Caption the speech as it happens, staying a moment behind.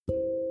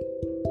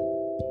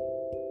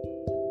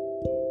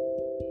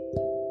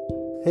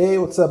Hey,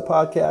 what's up,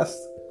 podcast?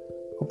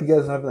 Hope you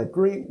guys are having a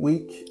great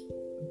week.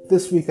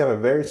 This week I have a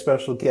very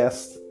special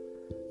guest,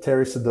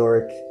 Terry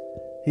Sidorik.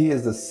 He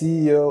is the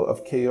CEO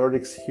of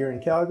Chaotix here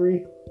in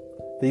Calgary.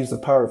 They use the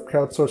power of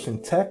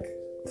crowdsourcing tech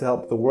to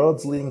help the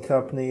world's leading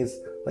companies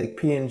like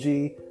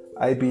P&G,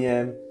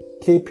 IBM,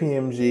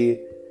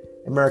 KPMG,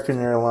 American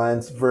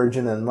Airlines,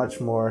 Virgin, and much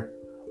more.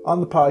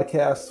 On the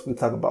podcast, we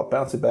talk about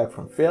bouncing back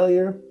from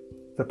failure,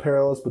 the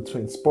parallels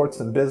between sports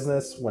and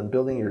business when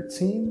building your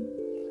team,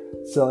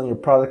 selling your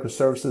product or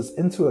services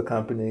into a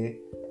company,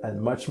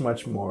 and much,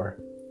 much more.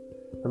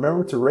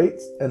 Remember to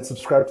rate and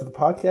subscribe to the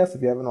podcast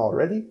if you haven't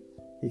already.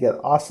 You get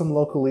awesome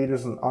local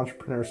leaders and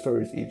entrepreneur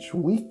stories each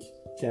week,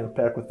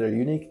 jam-packed with their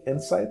unique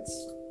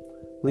insights.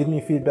 Leave me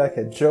feedback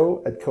at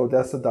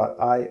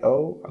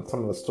joe@codessa.io on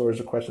some of the stories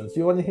or questions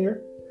you want to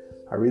hear.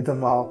 I read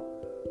them all.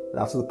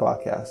 Now to the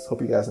podcast. Hope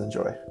you guys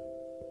enjoy.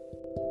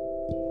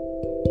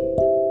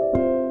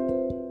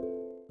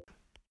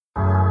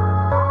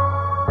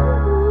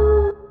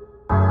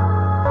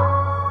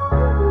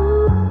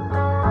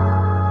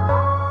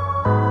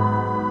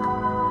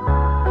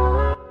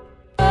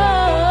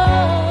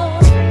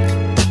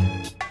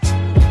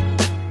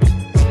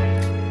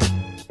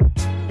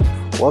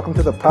 Welcome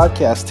to the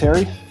podcast,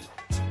 Terry.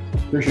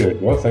 Appreciate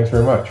it. Well, thanks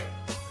very much.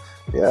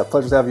 Yeah,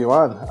 pleasure to have you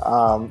on.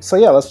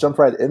 Let's jump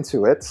right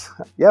into it.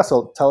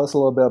 So tell us a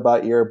little bit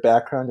about your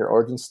background, your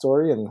origin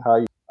story, and how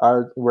you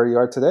are where you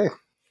are today.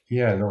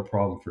 Yeah, no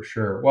problem for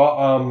sure. Well,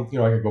 I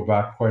could go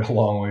back quite a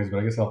long ways, but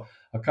I guess I'll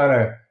kind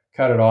of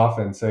cut it off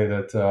and say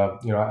that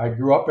I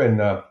grew up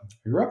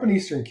in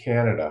Eastern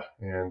Canada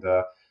and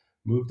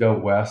moved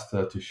out west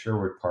to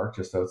Sherwood Park,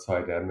 just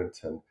outside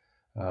Edmonton,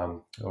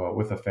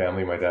 with a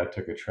family. My dad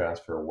took a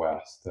transfer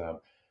west.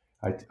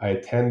 I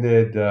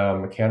attended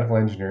mechanical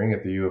engineering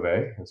at the U of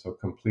A, and so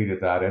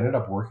completed that. Ended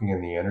up working in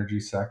the energy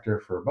sector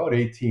for about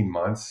 18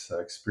 months.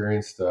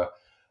 Experienced a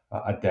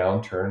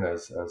downturn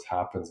as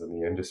happens in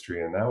the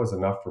industry, and that was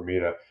enough for me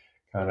to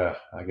kind of,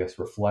 I guess,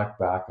 reflect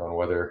back on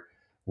whether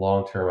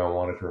long term I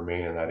wanted to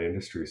remain in that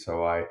industry.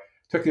 So I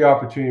took the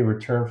opportunity to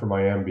return for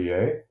my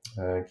MBA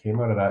and came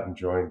out of that and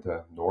joined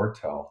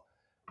Nortel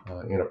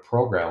in a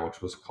program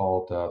which was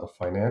called the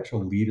Financial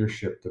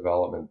Leadership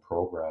Development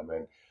Program.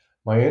 And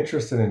my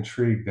interest and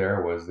intrigue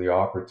there was the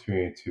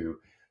opportunity to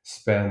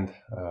spend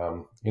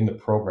in the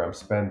program,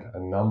 spend a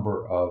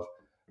number of,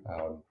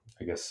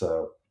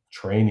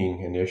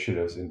 training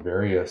initiatives in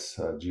various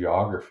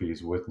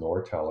geographies with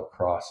Nortel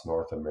across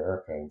North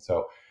America. And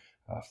so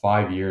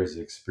 5 years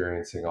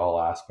experiencing all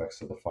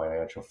aspects of the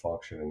financial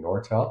function in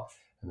Nortel,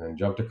 and then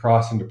jumped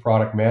across into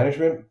product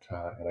management.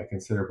 And I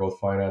consider both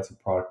finance and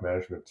product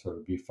management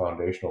to be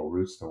foundational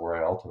roots to where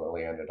I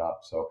ultimately ended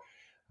up. So,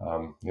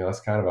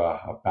 that's kind of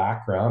a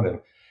background.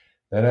 And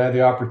then I had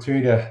the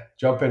opportunity to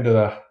jump into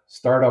the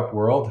startup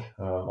world,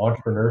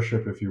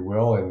 entrepreneurship, if you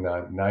will, in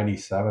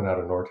 '97 out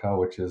of Nortel,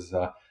 which is,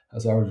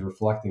 as I was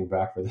reflecting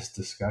back for this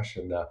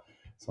discussion,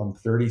 some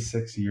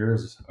 36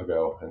 years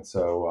ago. And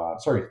so, I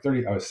was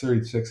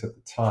 36 at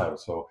the time.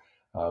 So,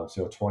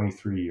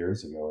 23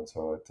 years ago. And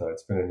so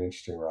it's been an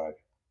interesting ride.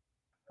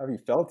 How have you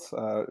felt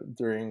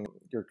during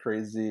your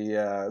crazy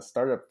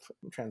startup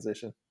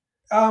transition?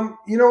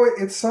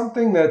 It's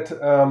something that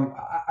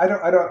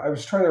I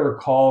was trying to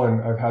recall,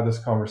 and I've had this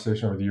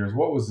conversation over the years.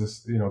 What was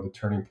this, the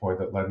turning point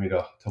that led me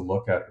to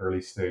look at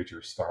early stage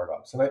or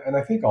startups? And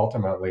I think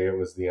ultimately it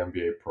was the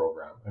MBA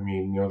program. I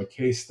mean, the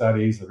case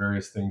studies, the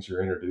various things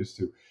you're introduced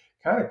to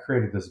kind of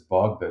created this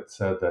bug that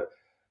said that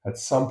at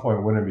some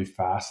point, wouldn't it be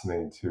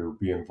fascinating to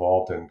be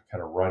involved and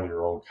kind of run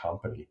your own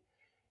company?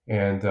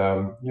 And,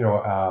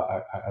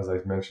 as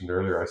I mentioned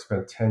earlier, I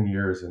spent 10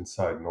 years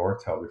inside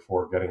Nortel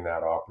before getting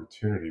that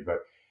opportunity.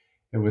 But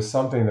it was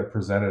something that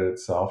presented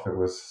itself. It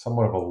was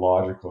somewhat of a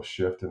logical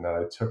shift in that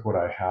I took what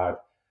I had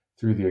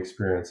through the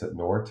experience at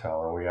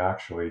Nortel, and we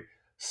actually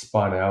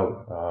spun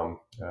out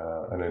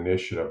an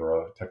initiative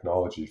or a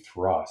technology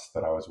thrust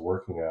that I was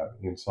working at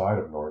inside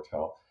of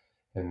Nortel.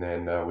 And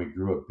then we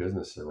grew a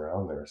business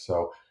around there.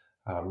 So,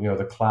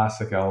 the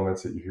classic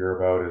elements that you hear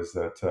about is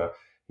that,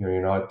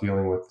 you're not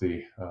dealing with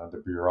the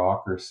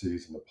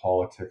bureaucracies and the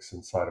politics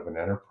inside of an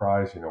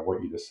enterprise.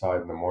 What you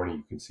decide in the morning,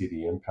 you can see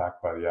the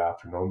impact by the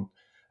afternoon.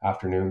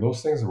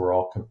 Those things were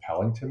all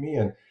compelling to me,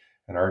 and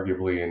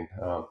arguably in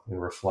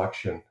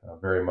reflection,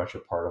 very much a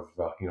part of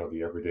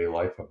the everyday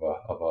life of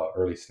a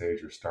early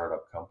stage or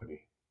startup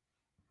company.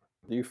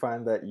 Do you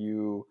find that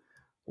you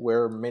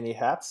wear many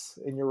hats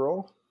in your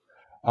role?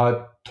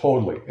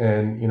 Totally,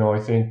 and I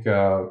think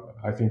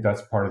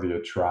that's part of the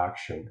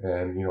attraction.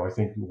 And I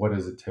think, what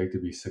does it take to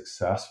be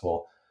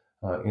successful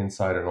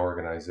inside an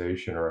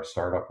organization or a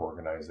startup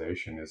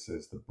organization is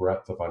the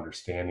breadth of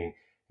understanding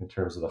in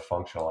terms of the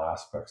functional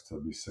aspects to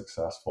be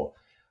successful.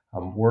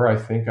 Where I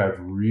think I've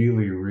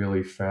really,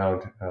 really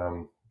found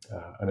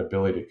an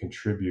ability to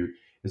contribute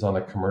is on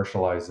the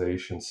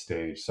commercialization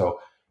stage. So,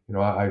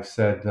 I've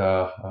said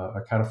I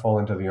kind of fall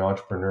into the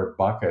entrepreneur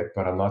bucket,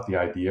 but I'm not the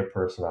idea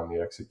person. I'm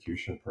the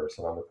execution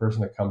person. I'm the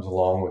person that comes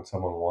along when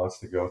someone wants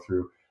to go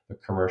through the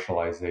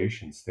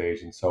commercialization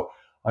stage. And so,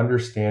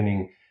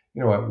 understanding,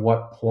 at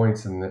what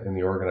points in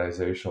the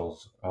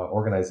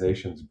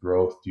organization's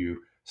growth do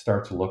you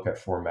start to look at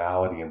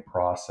formality and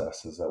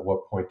processes? At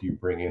what point do you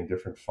bring in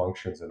different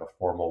functions in a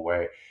formal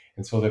way?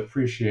 And so the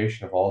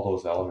appreciation of all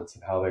those elements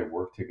and how they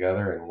work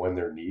together and when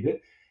they're needed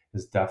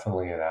is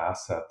definitely an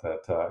asset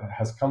that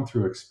has come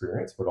through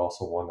experience, but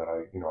also one that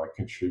I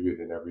contribute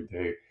in every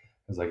day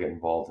as I get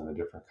involved in the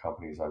different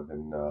companies I've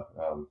been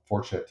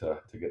fortunate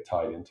to get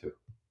tied into.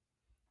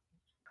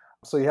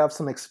 So you have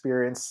some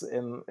experience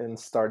in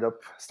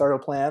startup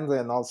plans,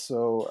 and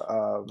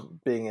also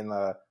being in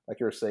a, like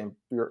you were saying,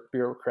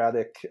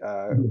 bureaucratic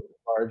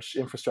large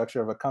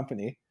infrastructure of a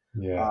company.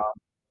 Yeah. Uh,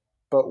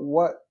 but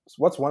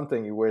what's one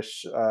thing you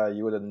wish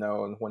you would have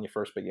known when you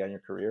first began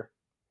your career?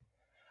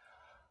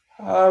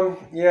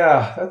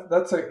 Yeah,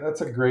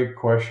 that's a great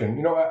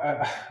question.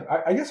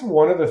 I guess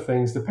one of the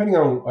things, depending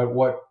on at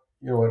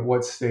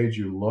what stage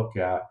you look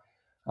at,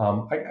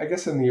 I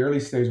guess in the early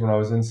stage when I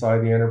was inside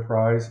the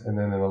enterprise, and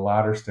then in the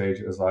latter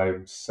stage as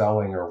I'm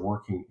selling or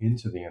working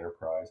into the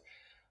enterprise,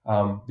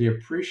 the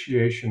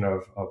appreciation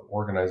of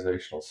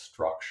organizational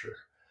structure.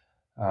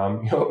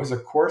 It was a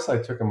course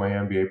I took in my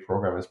MBA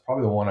program. It's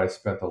probably the one I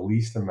spent the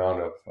least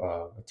amount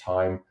of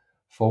time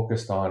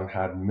focused on,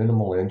 had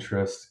minimal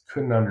interest,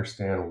 couldn't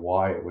understand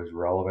why it was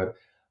relevant.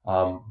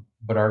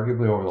 But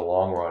arguably, over the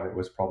long run, it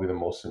was probably the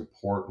most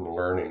important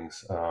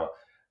learnings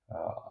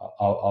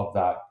of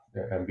that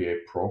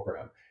MBA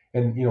program.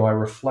 And, I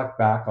reflect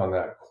back on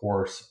that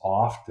course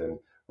often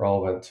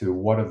relevant to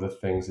what are the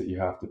things that you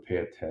have to pay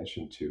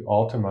attention to.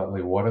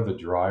 Ultimately, what are the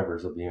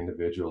drivers of the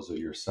individuals that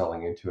you're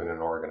selling into in an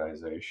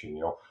organization?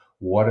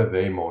 What are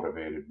they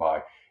motivated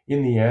by?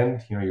 In the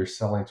end, you're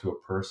selling to a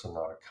person,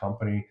 not a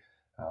company.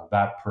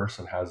 That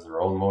person has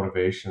their own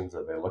motivations.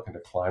 Are they looking to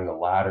climb the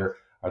ladder?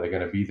 Are they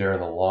going to be there in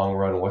the long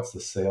run? What's the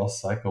sales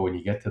cycle? When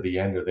you get to the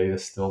end, are they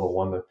still the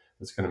one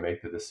that's going to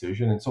make the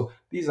decision? And so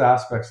these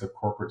aspects of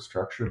corporate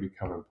structure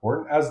become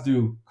important, as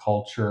do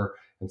culture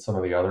and some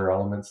of the other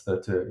elements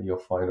that you'll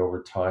find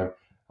over time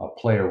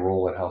play a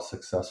role in how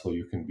successful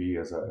you can be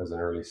as an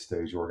early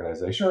stage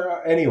organization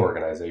or any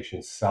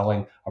organization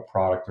selling a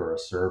product or a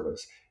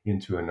service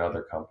into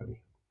another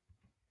company.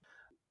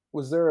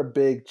 Was there a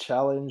big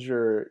challenge,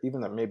 or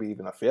even maybe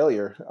even a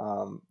failure,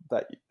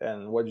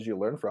 and what did you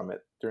learn from it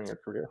during your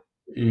career?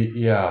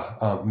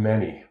 Yeah,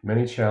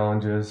 many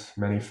challenges,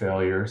 many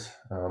failures.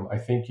 I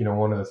think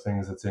one of the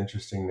things that's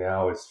interesting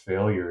now is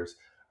failures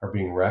are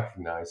being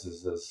recognized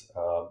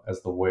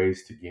as the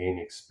ways to gain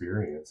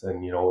experience,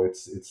 and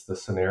it's the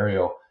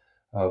scenario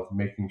of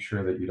making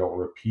sure that you don't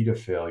repeat a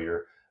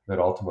failure that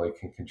ultimately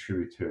can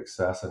contribute to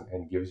success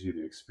and gives you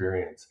the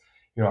experience.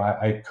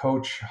 I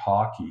coach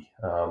hockey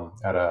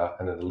at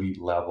an elite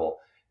level,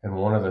 and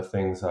one of the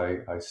things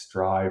I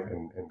strive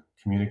and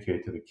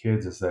communicate to the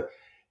kids is that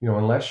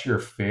unless you're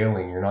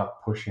failing, you're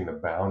not pushing the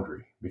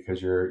boundary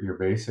because you're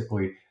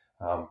basically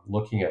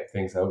looking at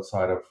things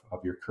outside of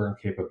your current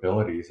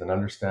capabilities and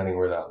understanding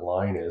where that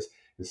line is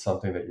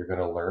something that you're going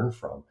to learn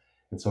from.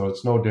 And so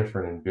it's no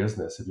different in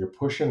business. If you're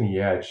pushing the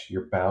edge,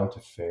 you're bound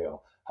to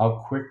fail.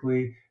 How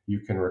quickly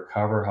you can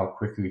recover, how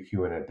quickly you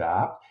can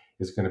adapt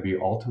is going to be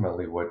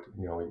ultimately what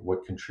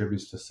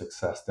contributes to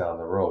success down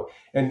the road.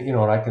 And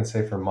I can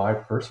say from my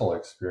personal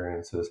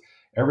experiences,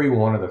 every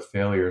one of the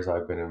failures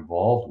I've been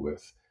involved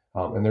with,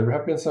 and there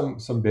have been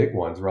some big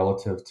ones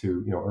relative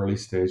to early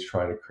stage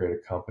trying to create a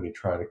company,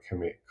 trying to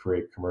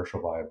create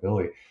commercial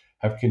viability,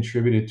 have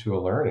contributed to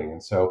a learning.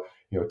 And so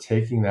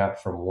taking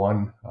that from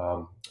one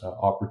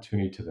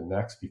opportunity to the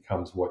next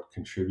becomes what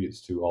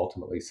contributes to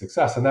ultimately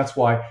success. And that's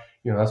why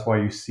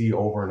you see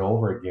over and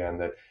over again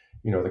that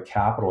the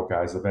capital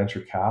guys, the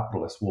venture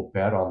capitalists, will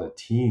bet on the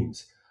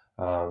teams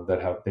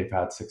they've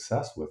had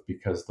success with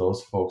because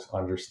those folks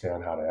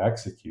understand how to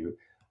execute.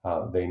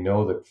 They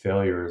know that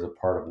failure is a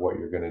part of what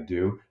you're going to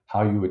do,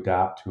 how you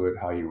adapt to it,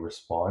 how you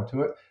respond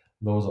to it.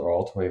 Those are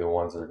ultimately the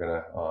ones that are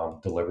going to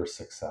deliver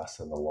success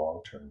in the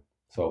long term.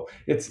 So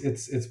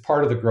it's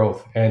part of the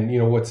growth. And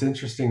what's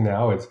interesting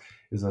now is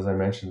as I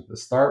mentioned at the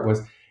start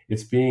was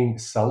it's being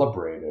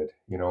celebrated.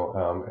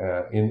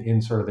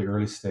 In sort of the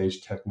early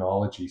stage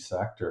technology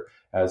sector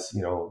as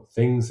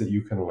things that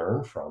you can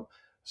learn from.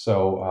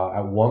 So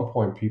at one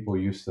point, people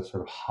used to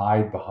sort of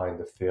hide behind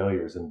the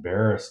failures,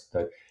 embarrassed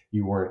that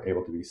you weren't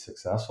able to be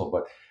successful.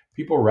 But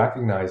people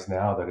recognize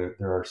now that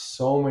there are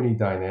so many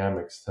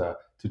dynamics to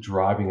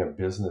driving a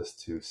business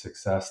to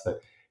success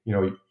that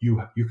you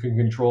can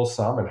control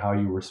some, and how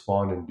you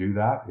respond and do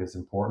that is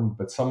important.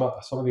 But some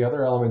of the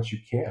other elements you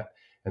can't,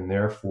 and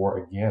therefore,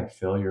 again,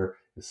 failure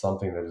is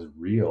something that is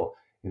real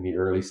in the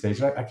early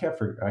stage. And I can't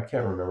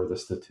remember the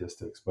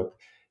statistics, but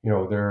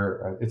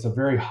it's a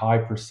very high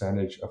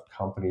percentage of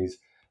companies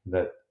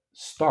that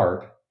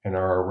start and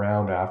are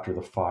around after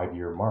the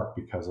 5-year mark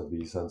because of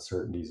these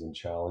uncertainties and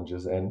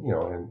challenges and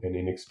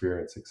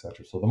inexperience,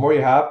 etc. So the more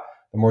you have,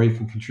 the more you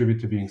can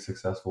contribute to being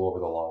successful over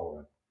the long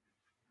run.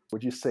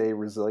 Would you say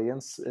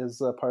resilience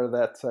is a part of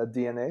that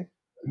DNA?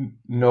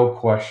 No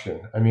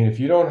question. I mean, if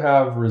you don't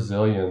have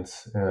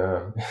resilience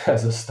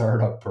as a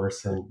startup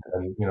person,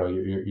 then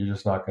you're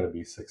just not going to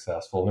be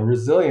successful. And the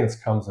resilience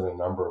comes in a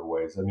number of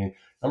ways. I mean,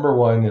 number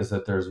one is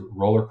that there's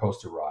roller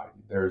coaster ride.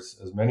 There's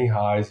as many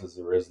highs as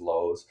there is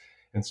lows,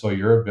 and so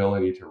your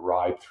ability to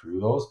ride through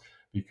those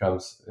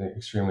becomes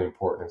extremely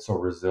important. And so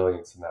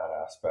resilience in that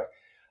aspect.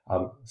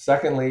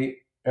 Secondly,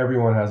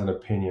 everyone has an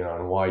opinion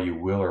on why you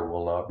will or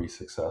will not be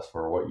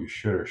successful, or what you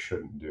should or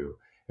shouldn't do.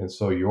 And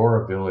so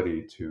your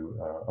ability to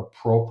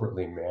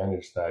appropriately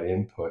manage that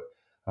input,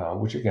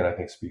 which again I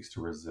think speaks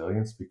to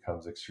resilience,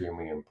 becomes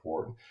extremely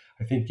important.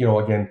 I think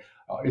again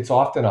it's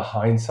often a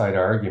hindsight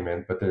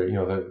argument, but there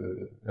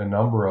a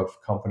number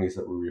of companies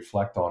that we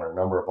reflect on, or a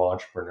number of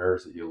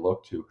entrepreneurs that you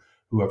look to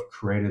who have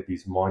created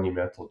these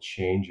monumental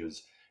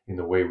changes in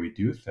the way we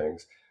do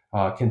things,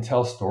 can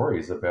tell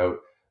stories about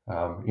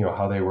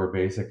how they were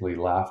basically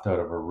laughed out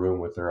of a room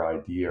with their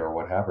idea or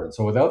whatever. And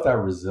so without that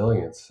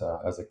resilience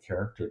as a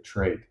character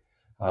trait,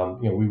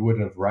 we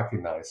wouldn't have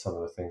recognized some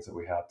of the things that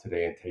we have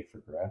today and take for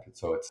granted.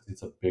 So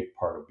it's a big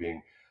part of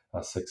being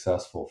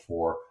successful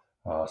for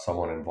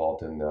someone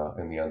involved in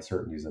the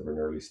uncertainties of an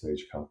early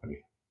stage company.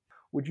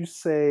 Would you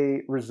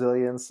say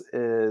resilience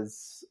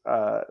is,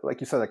 like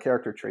you said, a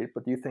character trait,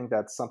 but do you think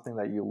that's something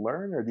that you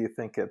learn, or do you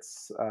think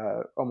it's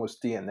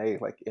almost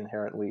DNA, like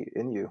inherently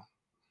in you?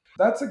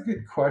 That's a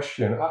good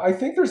question. I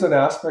think there's an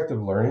aspect of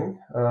learning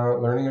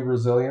of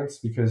resilience,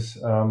 because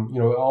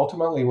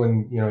ultimately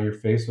when you're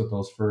faced with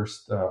those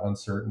first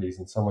uncertainties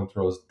and someone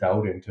throws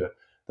doubt into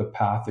the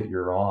path that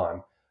you're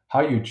on, how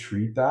you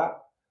treat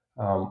that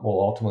will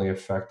ultimately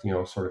affect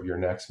sort of your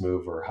next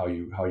move, or how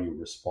you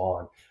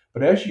respond.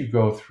 But as you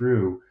go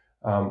through,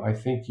 I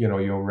think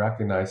you'll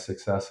recognize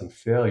success and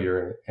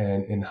failure,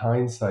 and in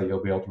hindsight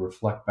you'll be able to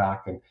reflect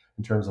back in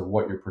terms of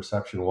what your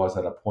perception was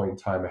at a point in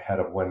time ahead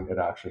of when it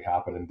actually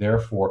happened. And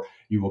therefore,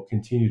 you will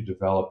continue to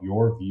develop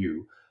your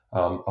view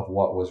of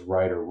what was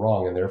right or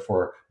wrong, and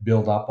therefore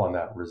build up on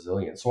that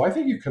resilience. So I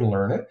think you can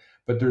learn it,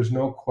 but there's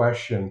no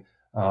question.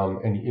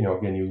 And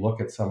again, you look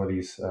at some of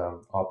these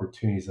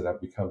opportunities that have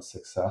become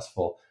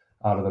successful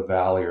out of the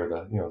valley, or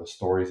the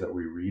stories that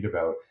we read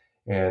about.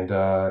 And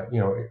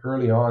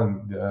early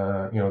on,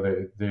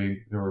 there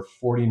were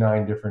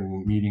 49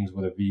 different meetings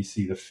with a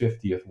VC. The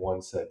 50th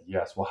one said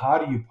yes. Well, how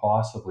do you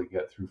possibly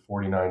get through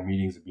 49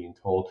 meetings of being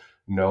told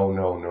no,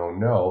 no, no,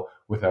 no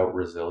without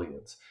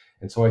resilience?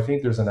 And so I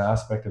think there's an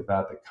aspect of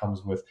that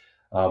comes with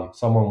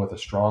someone with a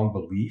strong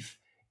belief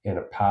in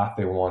a path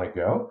they want to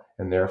go,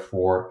 and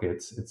therefore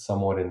it's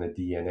somewhat in the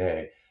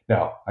DNA.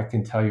 Now, I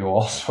can tell you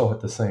also at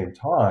the same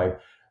time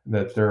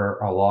that there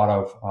are a lot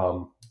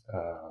of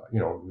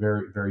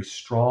very, very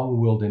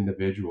strong-willed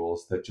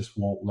individuals that just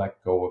won't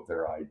let go of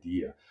their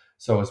idea.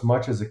 So as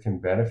much as it can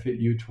benefit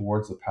you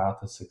towards the path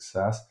of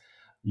success,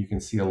 you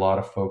can see a lot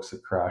of folks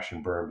that crash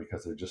and burn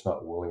because they're just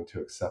not willing to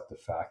accept the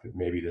fact that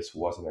maybe this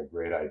wasn't a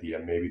great idea.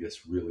 Maybe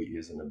this really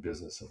isn't a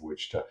business of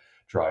which to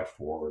drive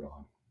forward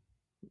on.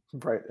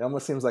 Right. It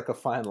almost seems like a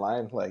fine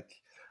line,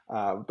 like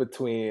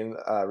between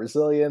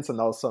resilience and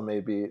also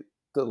maybe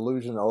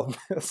delusional.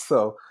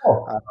 So,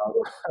 Oh, uh,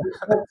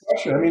 no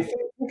question. I mean,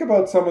 think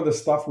about some of the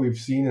stuff we've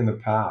seen in the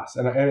past,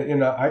 and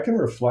I can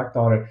reflect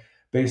on it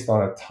based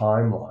on a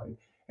timeline.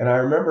 And I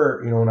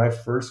remember, when I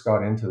first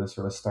got into this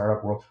sort of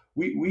startup world,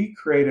 we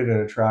created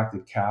and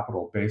attracted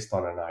capital based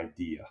on an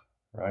idea,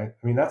 right?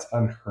 I mean, that's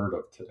unheard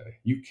of today.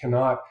 You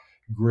cannot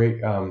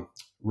great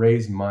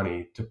raise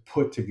money to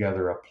put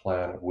together a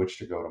plan of which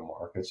to go to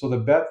market. So the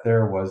bet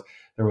there was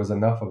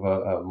enough of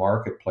a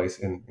marketplace.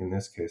 In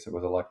this case, it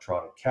was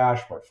electronic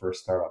cash. My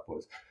first startup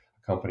was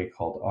company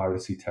called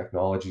Odyssey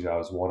Technologies. I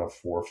was one of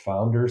four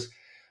founders.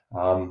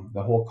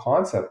 The whole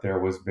concept there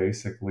was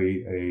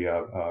basically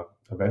a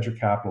venture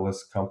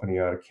capitalist company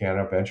out of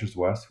Canada, Ventures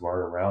West, who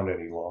aren't around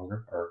any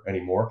longer or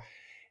anymore.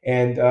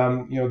 And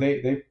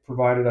they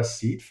provided us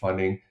seed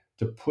funding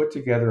to put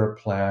together a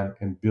plan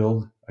and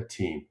build a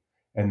team,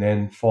 and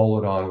then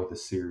followed on with a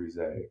Series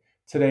A.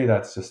 Today,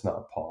 that's just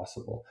not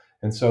possible.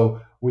 And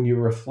so when you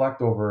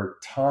reflect over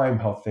time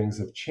how things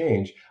have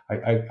changed,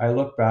 I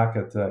look back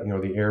at the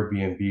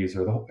Airbnbs,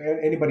 or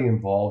anybody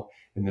involved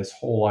in this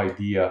whole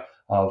idea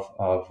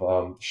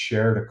of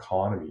shared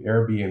economy,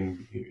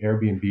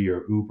 Airbnb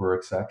or Uber,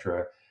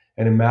 etc.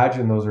 And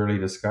imagine those early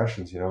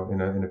discussions, in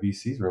a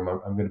VC's room.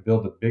 I'm going to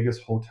build the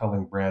biggest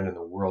hoteling brand in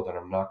the world, and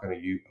I'm not going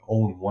to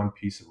own one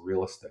piece of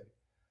real estate.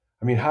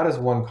 I mean, how does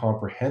one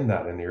comprehend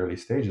that in the early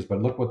stages?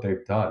 But look what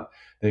they've done.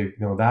 They've,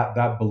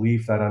 that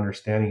belief, that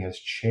understanding has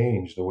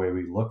changed the way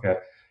we look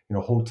at,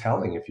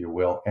 hoteling, if you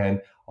will,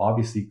 and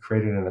obviously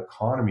created an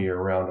economy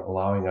around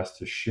allowing us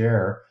to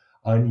share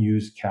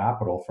unused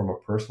capital from a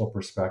personal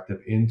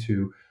perspective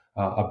into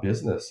a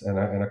business and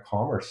a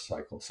commerce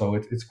cycle. So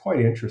it's quite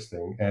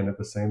interesting, and at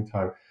the same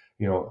time,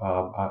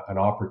 an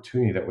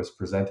opportunity that was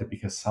presented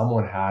because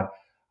someone had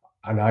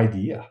an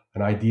idea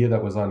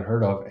that was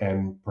unheard of,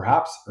 and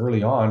perhaps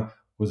early on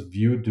was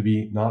viewed to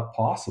be not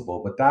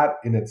possible. But that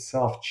in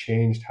itself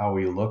changed how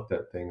we looked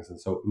at things. And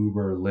so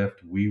Uber,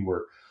 Lyft,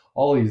 WeWork,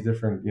 all these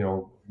different,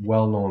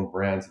 well-known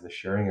brands in the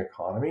sharing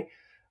economy.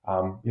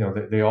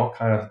 They all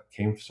kind of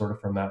came sort of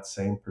from that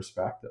same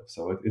perspective.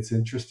 So it's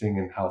interesting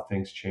in how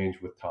things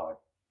change with time.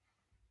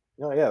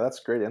 Oh, yeah, that's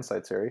great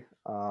insight, Terry.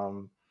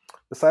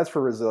 Besides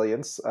for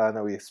resilience, I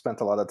know we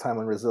spent a lot of time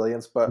on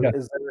resilience, but Yeah.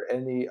 is there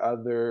any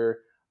other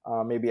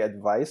maybe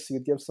advice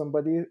you'd give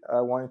somebody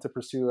wanting to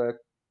pursue a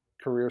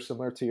career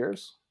similar to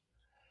yours?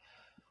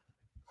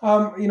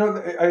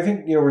 I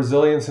think,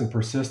 resilience and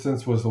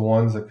persistence was the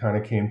ones that kind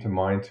of came to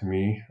mind to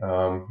me.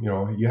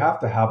 You have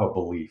to have a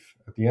belief.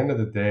 At the end of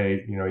the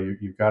day,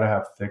 you've got to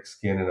have thick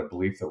skin and a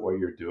belief that what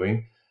you're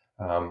doing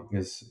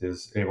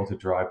is able to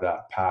drive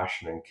that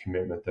passion and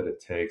commitment that it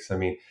takes. I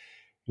mean,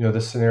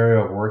 the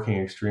scenario of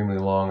working extremely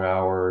long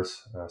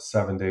hours,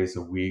 7 days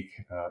a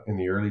week in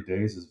the early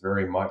days is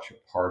very much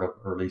a part of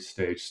early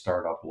stage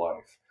startup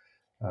life.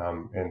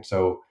 And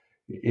so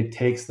it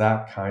takes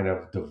that kind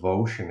of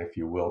devotion, if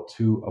you will,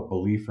 to a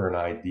belief or an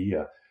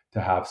idea to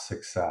have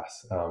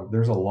success.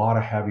 There's a lot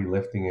of heavy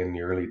lifting in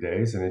the early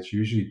days, and it's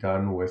usually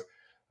done with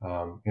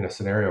in a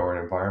scenario or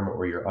an environment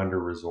where you're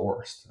under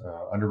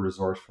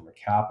resourced from a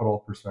capital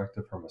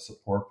perspective, from a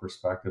support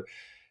perspective,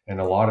 and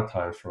a lot of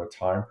times from a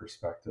time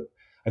perspective.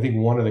 I think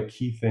one of the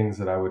key things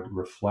that I would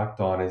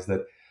reflect on is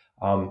that,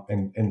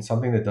 and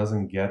something that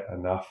doesn't get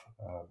enough,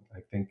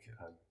 I think,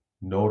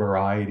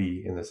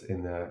 notoriety in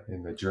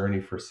the journey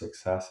for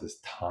success is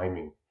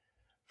timing.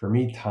 For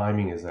me,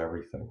 timing is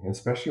everything, and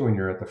especially when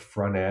you're at the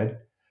front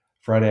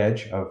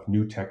edge of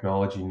new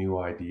technology, new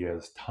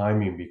ideas.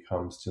 Timing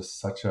becomes just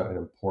such an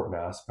important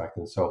aspect,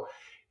 and so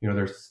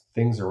there's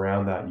things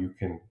around that you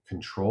can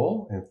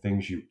control and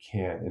things you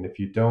can't. And if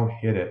you don't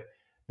hit it,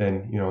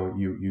 then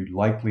you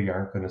likely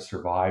aren't going to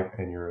survive,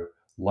 and you're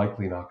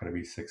likely not going to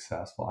be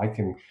successful. I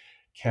can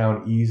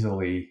count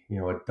easily,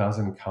 a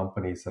dozen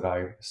companies that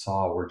I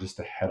saw were just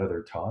ahead of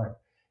their time,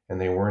 and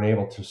they weren't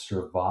able to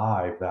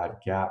survive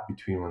that gap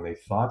between when they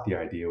thought the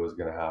idea was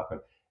going to happen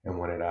and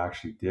when it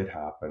actually did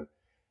happen.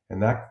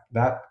 And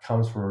that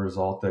comes from a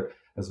result that,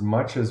 as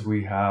much as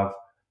we have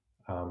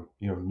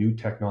new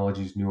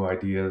technologies, new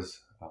ideas,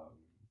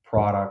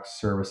 products,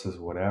 services,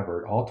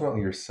 whatever,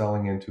 ultimately you're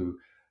selling into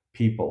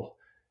people,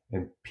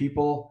 and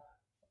people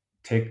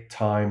take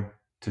time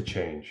to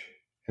change.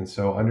 And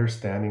so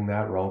understanding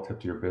that relative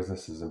to your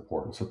business is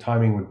important. So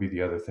timing would be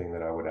the other thing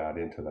that I would add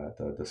into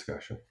that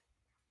discussion.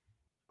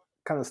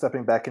 Kind of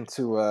stepping back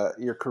into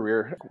your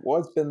career,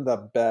 what's been the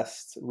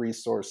best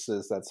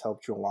resources that's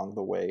helped you along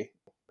the way?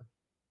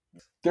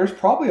 There's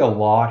probably a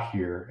lot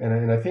here,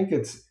 and I think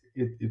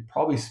it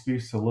probably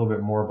speaks a little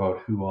bit more about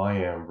who I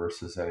am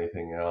versus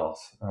anything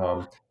else.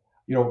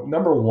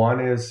 Number one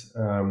is,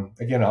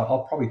 again,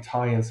 I'll probably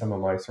tie in some of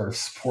my sort of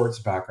sports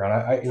background.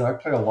 I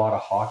played a lot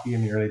of hockey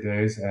in the early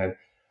days, and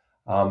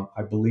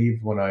I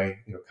believed when I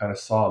kind of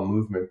saw a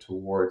movement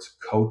towards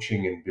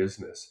coaching in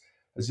business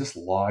as just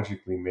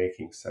logically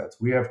making sense.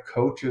 We have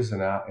coaches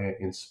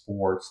in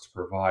sports to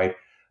provide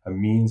a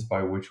means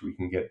by which we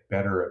can get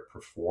better at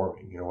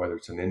performing, whether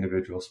it's an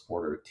individual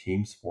sport or a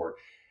team sport.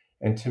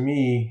 And to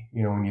me,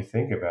 when you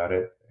think about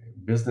it,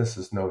 business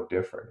is no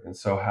different. And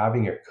so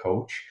having a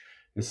coach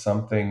is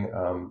something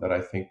that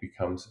I think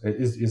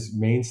is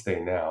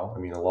mainstay now. I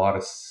mean, a lot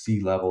of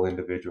C-level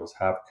individuals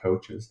have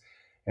coaches,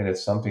 and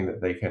it's something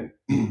that they can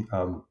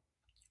um,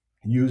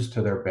 use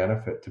to their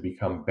benefit to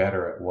become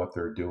better at what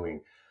they're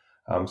doing.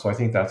 So I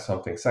think that's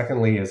something.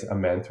 Secondly, is a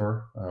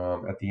mentor.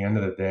 At the end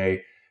of the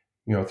day,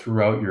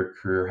 throughout your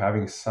career,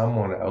 having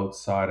someone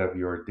outside of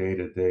your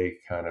day-to-day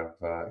kind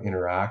of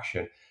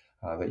interaction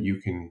that you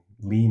can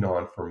lean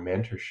on for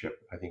mentorship,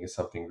 I think is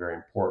something very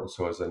important.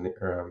 So as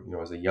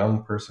a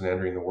young person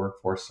entering the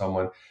workforce,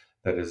 someone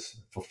that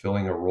is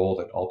fulfilling a role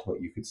that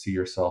ultimately you could see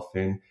yourself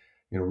in,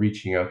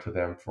 reaching out to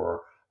them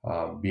for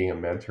being a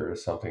mentor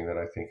is something that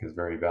I think is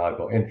very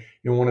valuable. And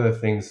one of the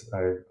things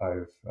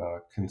I've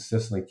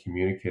consistently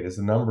communicated is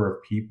the number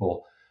of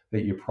people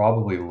that you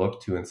probably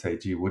look to and say,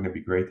 gee, wouldn't it be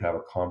great to have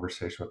a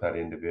conversation with that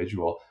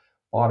individual?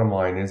 Bottom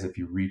line is, if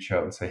you reach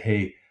out and say,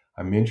 hey,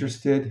 I'm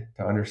interested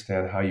to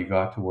understand how you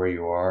got to where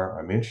you are.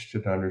 I'm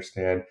interested to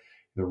understand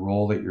the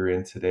role that you're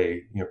in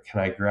today.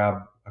 Can I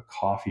grab a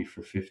coffee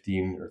for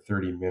 15 or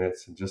 30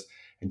 minutes and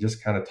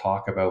just kind of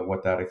talk about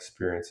what that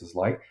experience is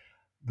like?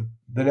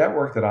 The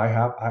network that I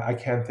have, I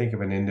can't think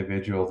of an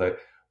individual that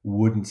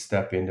wouldn't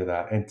step into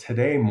that. And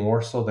today,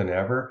 more so than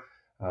ever,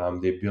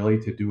 the ability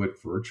to do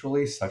it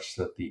virtually, such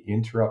that the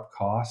interrupt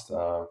cost,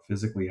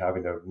 physically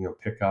having to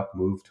pick up,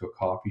 move to a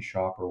coffee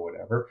shop or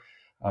whatever,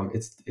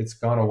 it's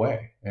gone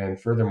away. And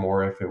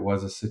furthermore, if it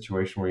was a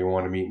situation where you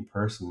want to meet in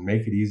person,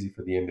 make it easy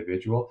for the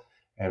individual.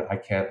 And I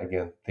can't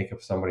again think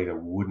of somebody that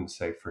wouldn't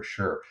say for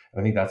sure. And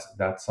I think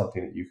that's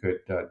something that you could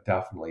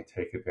definitely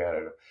take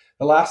advantage of.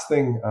 The last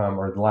thing,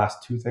 or the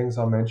last two things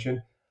I'll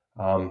mention,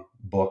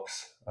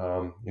 books.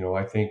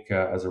 I think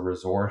as a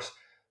resource,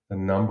 the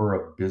number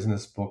of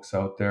business books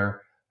out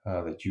there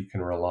that you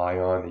can rely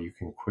on, that you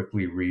can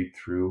quickly read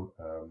through,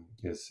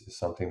 is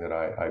something that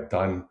I've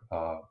done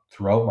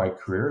throughout my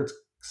career. It's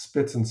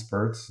spits and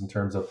spurts in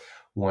terms of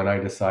when I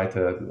decide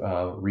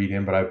to read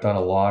in, but I've done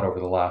a lot over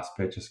the last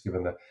bit, just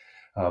given the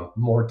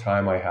more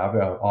time I have,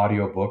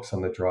 audio books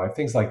on the drive,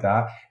 things like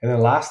that. And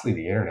then lastly,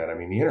 the internet. I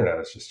mean, the internet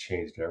has just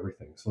changed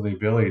everything. So the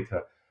ability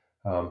to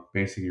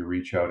basically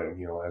reach out and,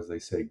 as they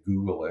say,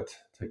 Google it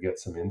to get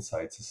some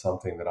insights is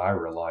something that I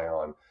rely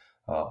on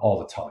all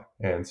the time.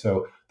 And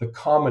so the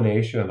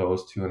combination of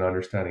those two and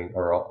understanding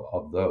or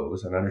of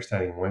those and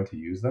understanding when to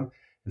use them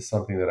is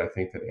something that I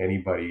think that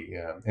anybody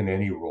in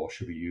any role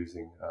should be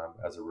using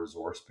as a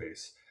resource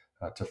base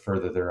to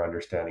further their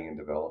understanding and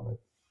development.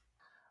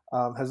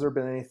 Has there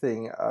been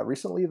anything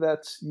recently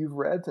that you've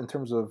read in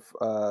terms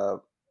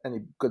of any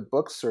good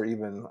books or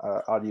even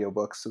audio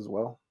books as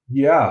well?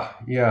 Yeah,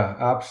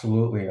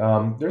 absolutely.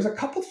 There's a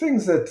couple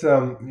things that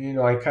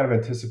I kind of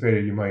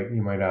anticipated you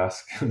might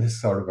ask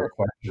this sort of a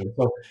question.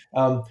 So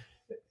um,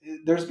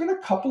 there's been a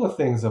couple of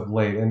things of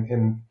late,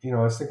 and I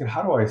was thinking,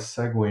 how do I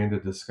segue into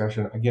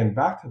discussion again?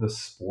 Back to the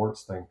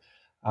sports thing.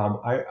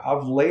 I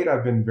of late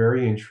I've been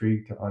very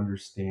intrigued to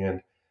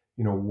understand,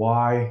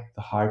 why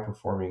the high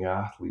performing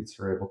athletes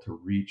are able to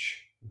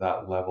reach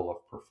that level of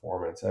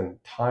performance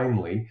and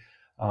timely.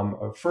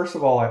 First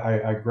of all,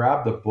 I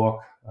grabbed a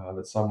book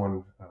that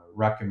someone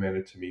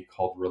recommended to me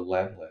called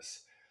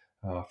Relentless.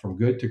 From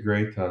Good to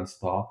Great to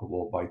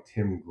Unstoppable by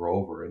Tim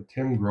Grover. And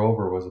Tim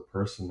Grover was a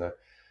person that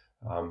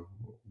um,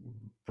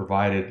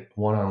 provided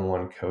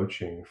one-on-one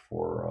coaching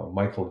for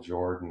Michael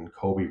Jordan,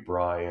 Kobe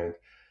Bryant,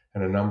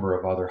 and a number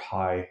of other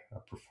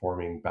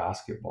high-performing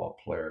basketball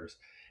players.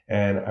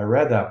 And I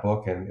read that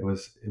book, and it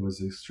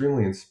was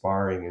extremely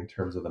inspiring in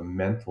terms of the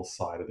mental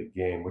side of the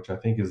game, which I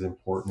think is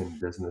important in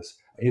business.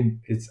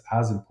 It's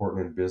as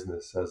important in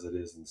business as it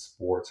is in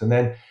sports. And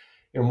then,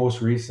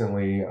 most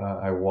recently,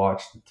 I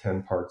watched the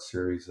 10-part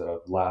series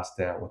of Last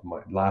Dance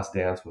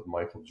with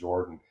Michael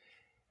Jordan,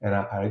 and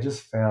I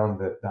just found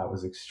that that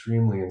was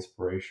extremely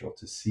inspirational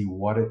to see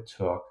what it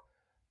took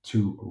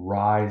to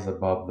rise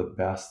above the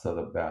best of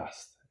the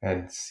best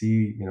and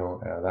see,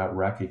 that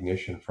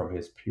recognition from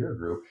his peer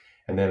group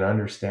and then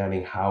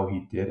understanding how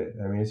he did it.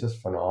 I mean, it's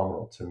just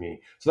phenomenal to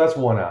me. So that's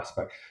one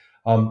aspect.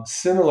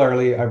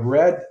 Similarly, I've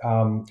read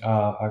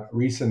a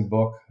recent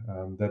book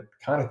that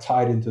kind of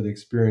tied into the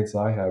experience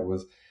I had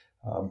was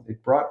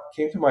it brought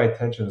came to my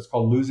attention. It's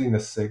called Losing the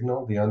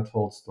Signal: The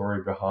Untold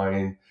Story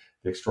Behind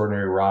the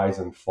Extraordinary Rise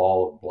and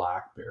Fall of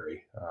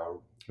BlackBerry.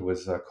 It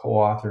was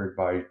co-authored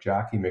by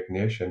Jackie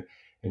McNish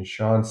and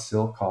Sean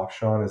Silcock.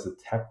 Sean is a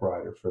tech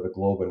writer for the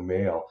Globe and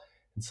Mail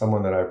and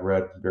someone that I've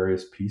read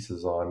various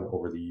pieces on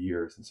over the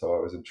years, and so I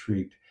was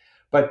intrigued.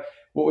 But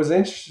what was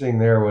interesting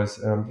there was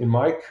in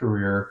my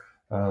career,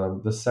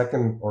 the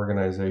second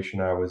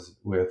organization I was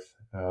with,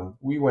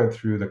 we went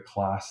through the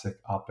classic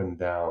up and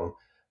down,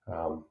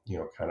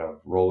 kind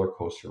of roller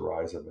coaster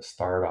rise of a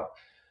startup.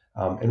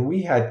 And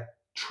we had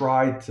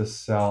tried to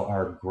sell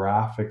our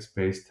graphics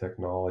based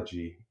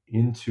technology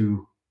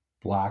into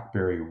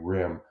BlackBerry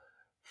RIM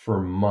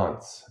for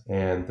months.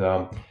 And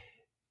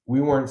we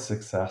weren't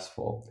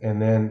successful.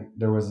 And then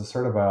there was a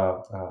sort of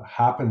a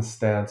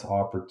happenstance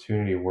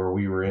opportunity where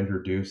we were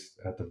introduced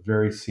at the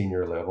very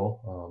senior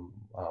level,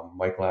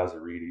 Mike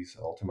Lazaridis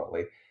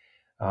ultimately,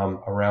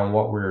 around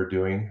what we were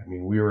doing. I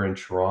mean, we were in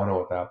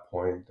Toronto at that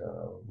point.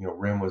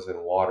 RIM was in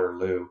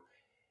Waterloo,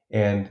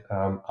 and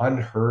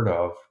unheard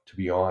of, to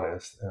be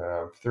honest.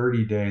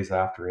 30 days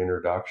after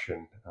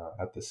introduction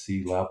at the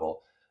C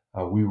level,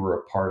 we were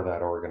a part of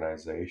that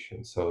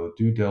organization. So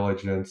due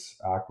diligence,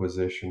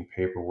 acquisition,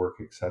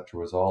 paperwork, etc.,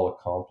 was all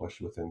accomplished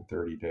within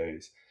 30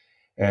 days.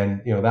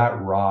 And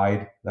that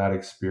ride, that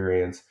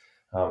experience,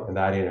 and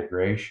that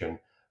integration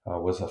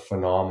was a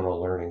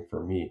phenomenal learning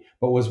for me.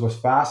 But what was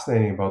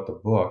fascinating about the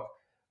book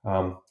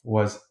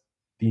was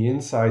the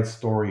inside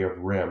story of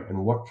RIM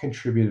and what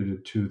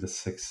contributed to the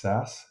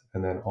success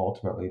and then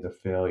ultimately the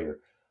failure.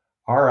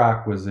 Our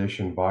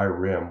acquisition by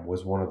RIM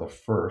was one of the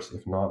first,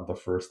 if not the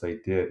first they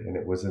did, and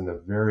it was in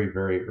the very,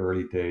 very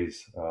early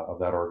days of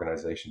that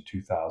organization,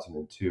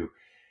 2002.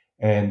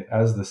 And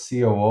as the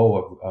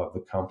COO of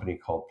the company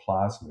called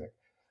Plasmic,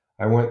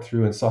 I went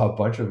through and saw a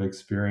bunch of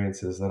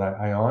experiences that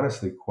I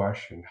honestly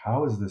questioned.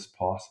 How is this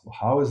possible?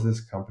 How is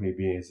this company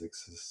being as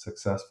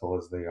successful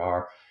as they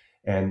are?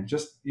 And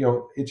just,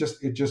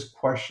 it just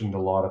questioned a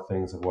lot of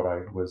things of what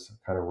I was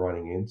kind of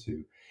running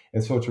into.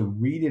 And so to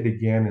read it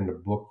again in the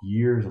book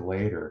years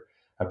later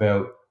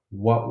about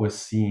what was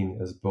seen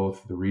as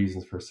both the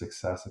reasons for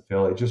success and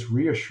failure, it just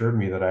reassured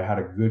me that I had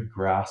a good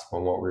grasp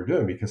on what we were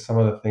doing, because some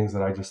of the things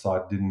that I just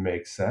thought didn't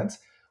make sense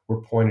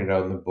were pointed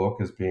out in the book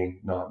as being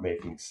not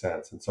making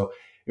sense. And so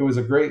it was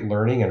a great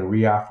learning and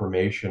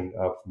reaffirmation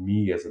of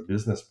me as a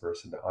business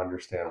person to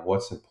understand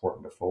what's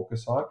important to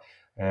focus on,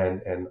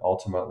 and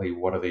ultimately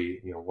what are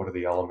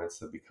the elements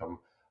that become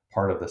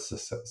part of the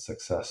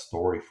success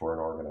story for an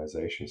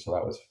organization. So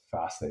that was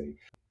fascinating.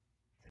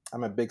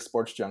 I'm a big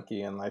sports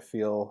junkie, and I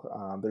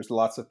feel there's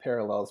lots of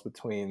parallels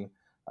between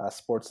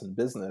sports and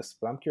business.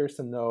 But I'm curious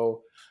to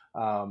know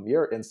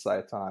your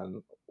insight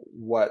on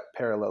what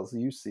parallels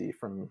you see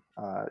from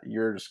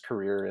your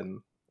career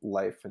in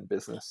life and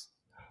business.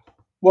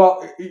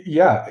 Well,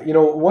 yeah,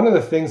 one of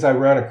the things I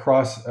ran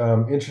across,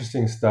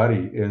 interesting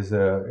study is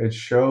it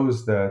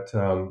shows that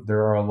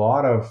there are a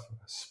lot of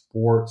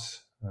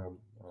sports,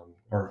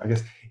 or I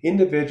guess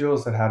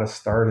individuals that had a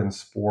start in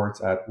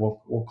sports at,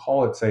 we'll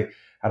call it, say,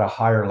 at a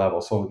higher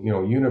level. So,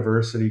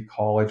 university,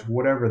 college,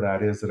 whatever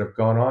that is, that have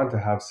gone on to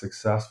have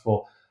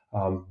successful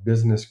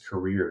business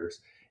careers.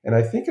 And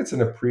I think it's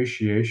an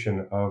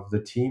appreciation of the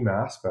team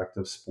aspect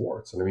of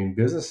sports. And I mean,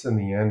 business in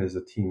the end is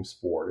a team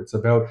sport. It's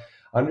about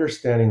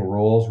understanding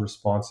roles,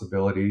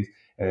 responsibilities,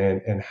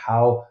 and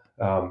how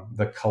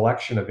the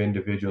collection of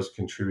individuals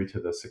contribute to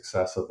the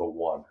success of the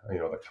one,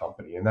 the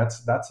company. And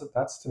that's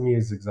to me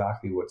is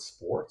exactly what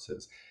sports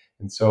is.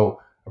 And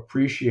so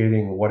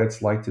appreciating what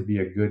it's like to be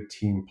a good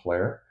team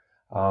player,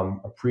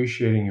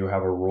 appreciating you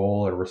have a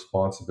role and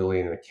responsibility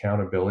and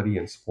accountability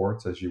in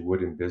sports as you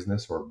would in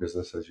business, or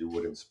business as you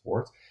would in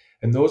sports.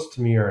 And those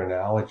to me are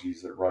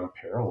analogies that run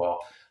parallel,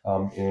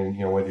 in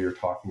whether you're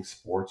talking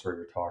sports or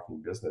you're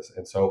talking business.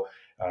 And so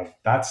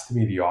that's to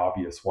me the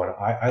obvious one.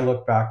 I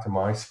look back to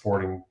my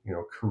sporting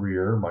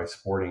career, my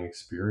sporting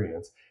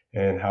experience,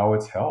 and how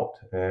it's helped.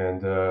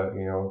 And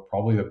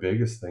probably the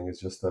biggest thing is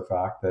just the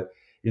fact that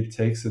it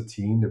takes a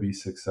team to be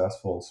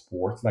successful in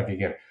sports. Like,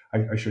 again,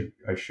 I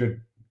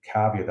should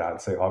caveat that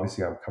and say,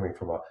 obviously, I'm coming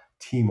from a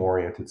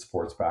team-oriented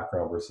sports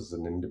background versus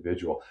an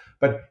individual.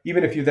 But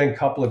even if you then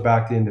couple it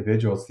back to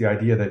individuals, it's the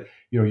idea that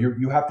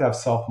you have to have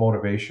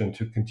self-motivation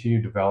to continue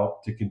to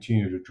develop, to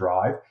continue to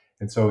drive.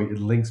 And so it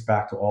links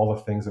back to all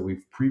the things that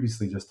we've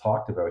previously just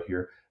talked about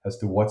here as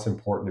to what's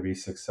important to be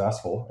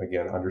successful.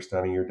 Again,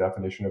 understanding your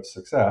definition of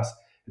success.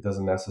 It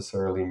doesn't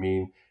necessarily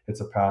mean it's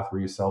a path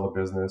where you sell a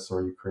business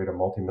or you create a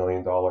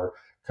multi-million dollar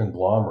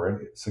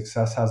conglomerate.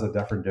 Success has a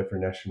different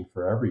definition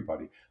for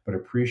everybody, but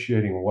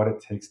appreciating what it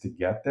takes to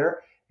get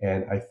there.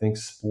 And I think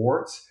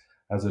sports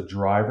as a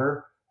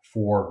driver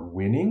for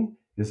winning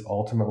is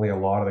ultimately a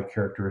lot of the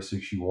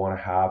characteristics you want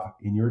to have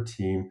in your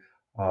team,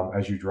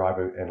 as you drive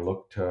it and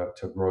look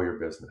to grow your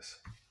business.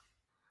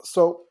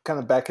 So, kind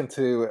of back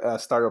into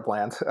startup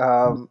land.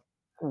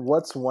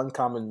 What's one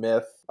common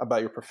myth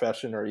about your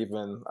profession or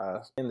even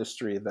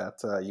industry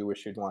that you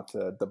wish you'd want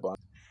to debunk?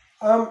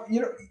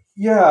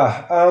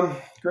 Yeah,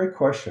 great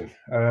question.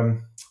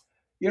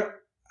 You know,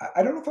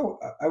 I don't know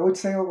if I would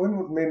say I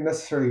wouldn't maybe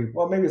necessarily,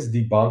 well, maybe it's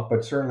debunk,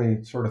 but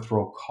certainly sort of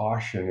throw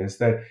caution is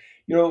that,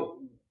 you know,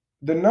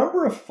 the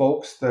number of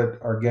folks that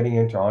are getting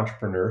into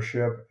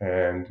entrepreneurship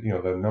and,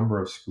 the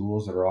number of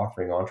schools that are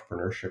offering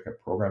entrepreneurship at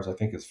programs, I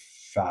think is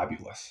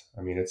fabulous.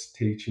 I mean, it's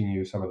teaching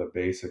you some of the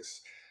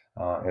basics,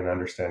 and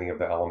understanding of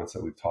the elements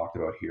that we've talked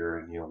about here,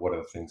 and, what are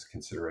the things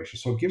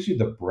considerations. So it gives you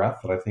the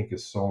breadth that I think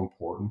is so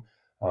important,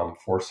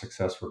 for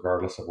success,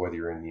 regardless of whether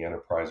you're in the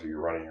enterprise or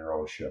you're running your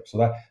own ship.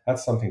 So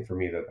that's something for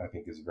me that I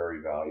think is very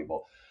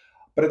valuable.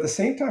 But at the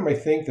same time, I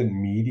think that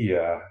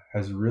media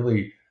has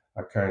really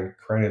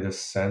created this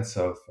sense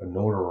of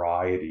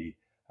notoriety,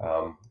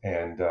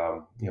 and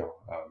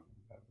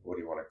what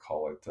do you want to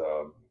call it?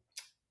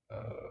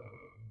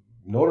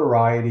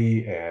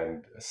 Notoriety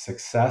and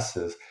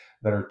successes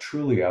that are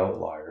truly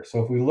outliers.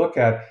 So if we look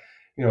at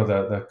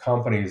the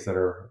companies that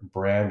are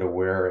brand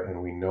aware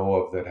and we know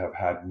of that have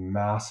had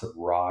massive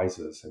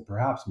rises and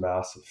perhaps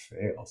massive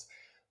fails,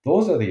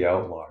 those are the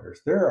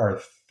outliers. There are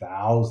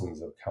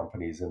thousands of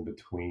companies in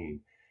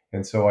between,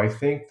 and so I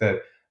think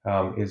that,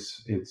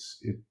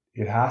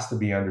 it has to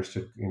be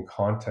understood in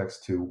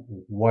context to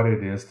what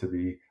it is to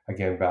be,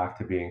 again, back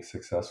to being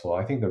successful.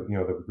 I think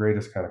the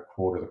greatest kind of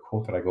quote, or the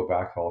quote that I go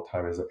back to all the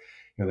time, is that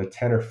the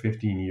 10 or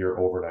 15 year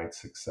overnight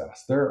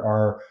success. There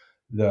are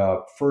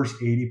the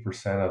first 80%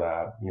 of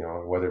that,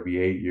 whether it be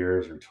 8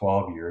 years or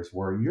 12 years,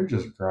 where you're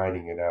just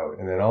grinding it out.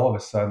 And then all of a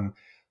sudden,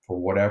 for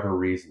whatever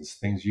reasons,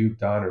 things you've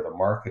done or the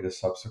market has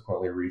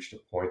subsequently reached a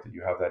point that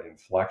you have that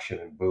inflection,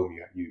 and boom,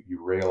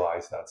 you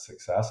realize that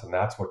success. And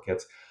that's what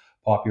gets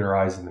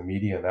popularized in the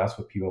media. And that's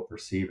what people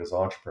perceive as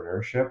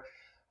entrepreneurship.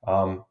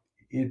 Um,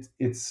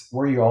 it's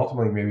where you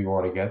ultimately maybe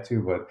want to get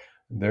to, but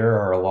there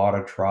are a lot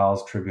of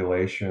trials,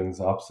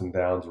 tribulations, ups and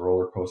downs,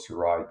 roller coaster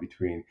ride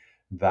between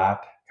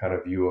that kind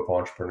of view of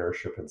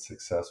entrepreneurship and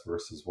success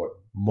versus what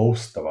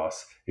most of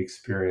us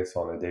experience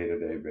on a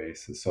day-to-day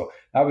basis. So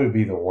that would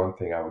be the one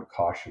thing I would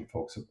caution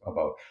folks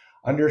about: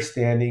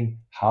 understanding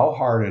how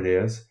hard it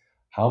is,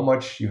 how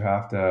much you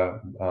have to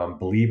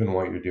believe in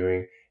what you're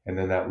doing, and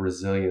then that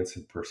resilience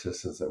and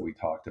persistence that we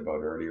talked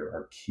about earlier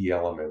are key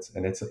elements.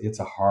 And it's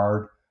a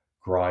hard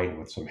grind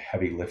with some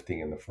heavy lifting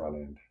in the front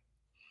end.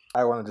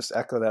 I want to just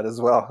echo that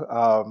as well.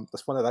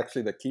 That's one of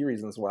actually the key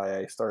reasons why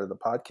I started the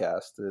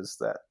podcast, is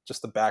that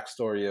just the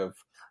backstory of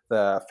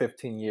the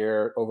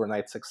 15-year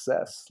overnight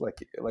success. Like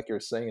you were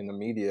saying, in the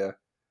media,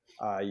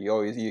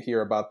 you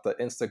hear about the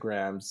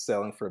Instagrams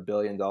selling for $1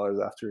 billion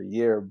after a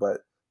year, but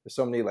there's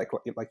so many, like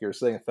you were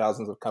saying,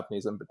 thousands of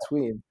companies in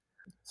between.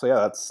 So yeah,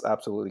 that's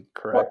absolutely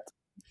Well, correct.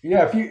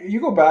 yeah, if you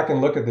go back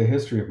and look at the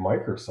history of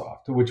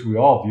Microsoft, which we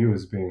all view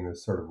as being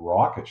this sort of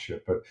rocket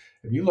ship, but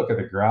if you look at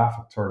the graph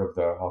of sort of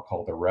I'll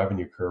call it the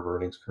revenue curve,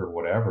 earnings curve,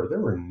 whatever, there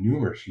were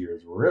numerous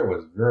years where it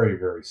was very,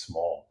 very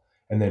small.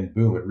 and then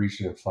boom, it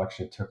reached an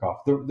inflection, took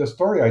off. The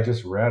story I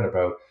just read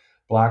about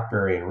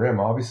BlackBerry and RIM,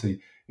 obviously,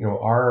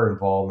 our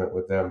involvement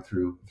with them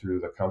through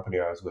the company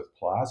I was with,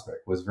 Plasmic,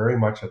 was very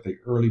much at the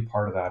early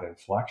part of that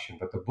inflection.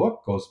 But the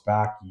book goes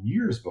back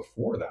years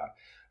before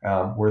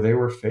that, where they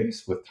were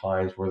faced with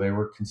times where they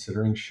were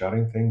considering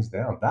shutting things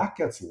down. That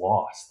gets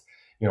lost,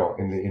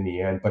 in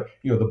the end. But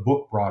the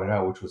book brought it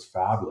out, which was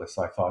fabulous,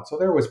 I thought. So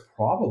there was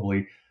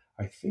probably,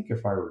 I think,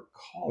 if I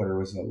recall, there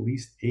was at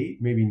least 8,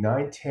 maybe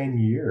 9, 10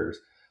 years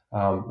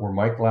where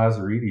Mike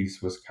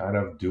Lazaridis was kind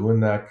of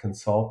doing that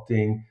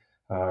consulting,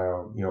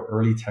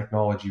 early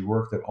technology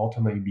work that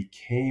ultimately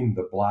became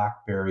the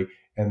BlackBerry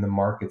and the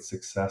market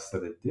success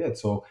that it did.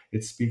 So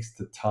it speaks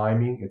to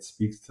timing, it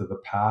speaks to the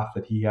path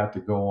that he had to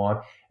go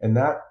on, and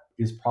that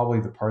is probably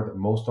the part that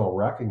most don't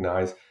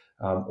recognize,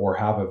 or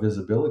have a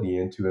visibility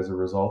into, as a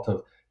result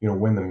of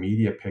when the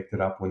media picked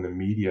it up, when the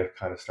media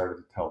kind of started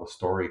to tell the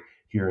story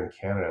here in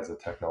Canada as a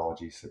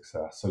technology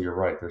success. So you're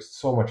right, there's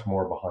so much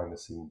more behind the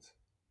scenes.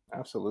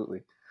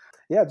 Absolutely.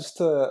 Yeah, just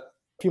a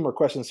few more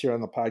questions here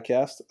on the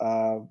podcast.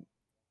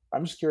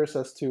 I'm just curious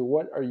as to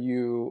what are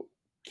you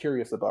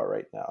curious about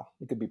right now?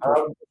 It could be Um,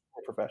 personally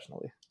or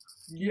professionally.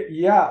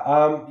 Yeah,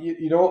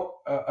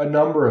 a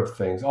number of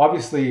things.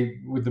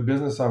 Obviously, with the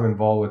business I'm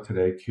involved with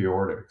today,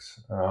 Chaotix,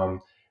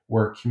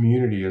 where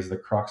community is the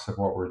crux of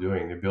what we're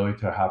doing, the ability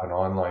to have an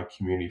online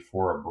community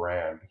for a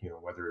brand,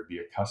 whether it be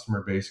a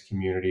customer-based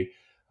community,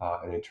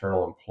 an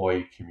internal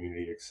employee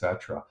community,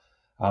 etc.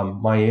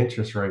 My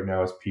interest right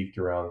now is peaked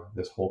around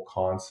this whole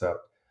concept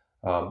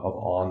of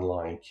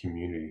online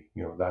community.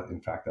 That,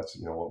 in fact, that's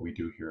what we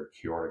do here at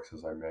Chaotix,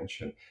 as I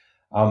mentioned.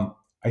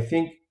 I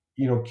think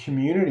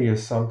community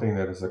is something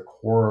that is a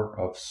core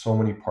of so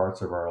many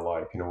parts of our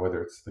life,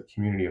 whether it's the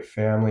community of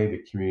family,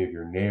 the community of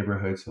your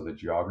neighborhood, so the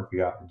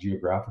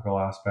geographical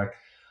aspect,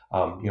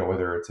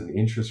 whether it's an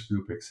interest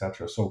group,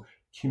 etc. So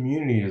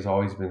community has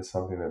always been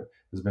something that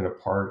has been a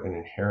part and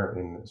inherent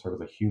in sort of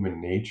the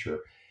human nature.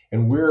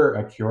 And we're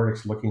at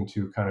Chaotix looking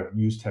to kind of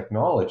use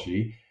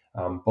technology,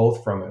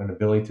 both from an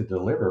ability to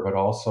deliver, but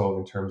also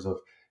in terms of,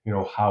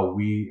 how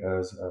we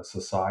as a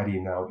society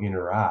now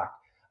interact,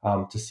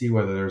 to see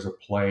whether there's a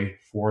play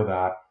for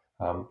that,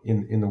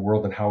 in the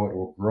world, and how it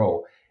will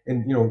grow.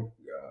 And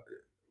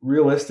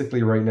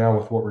realistically, right now,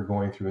 with what we're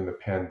going through in the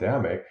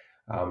pandemic,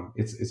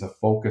 it's a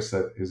focus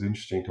that is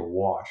interesting to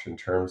watch in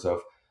terms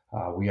of,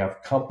 we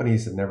have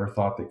companies that never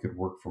thought they could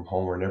work from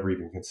home or never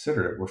even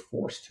considered it, were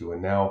forced to,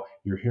 and now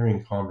you're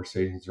hearing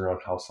conversations around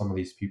how some of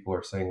these people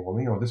are saying,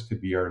 well, this could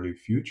be our new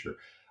future.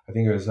 I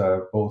think it was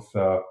both.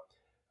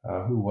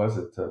 Who was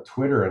it?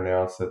 Twitter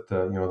announced that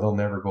they'll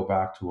never go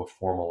back to a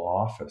formal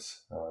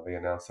office. They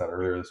announced that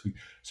earlier this week.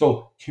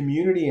 So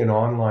community and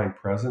online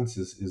presence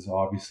is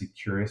obviously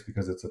curious,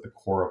 because it's at the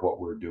core of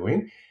what we're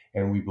doing,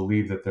 and we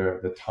believe that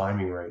the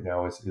timing right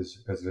now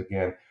is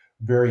again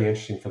very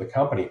interesting for the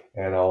company.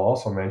 And I'll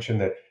also mention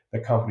that the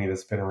company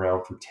that's been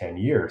around for 10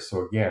 years.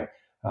 So again,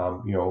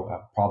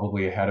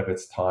 probably ahead of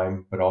its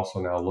time, but also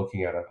now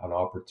looking at an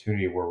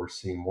opportunity where we're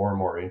seeing more and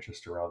more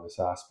interest around this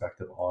aspect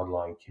of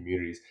online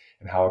communities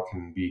and how it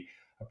can be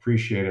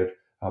appreciated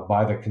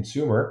by the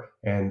consumer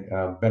and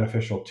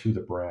beneficial to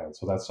the brand.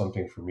 So that's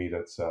something for me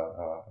that's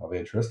of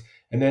interest.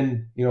 And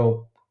then,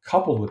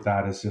 coupled with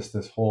that is just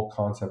this whole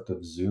concept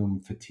of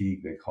Zoom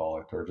fatigue, they call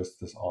it, or just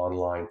this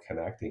online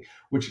connecting,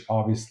 which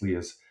obviously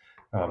is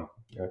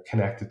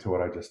connected to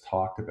what I just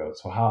talked about.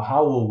 So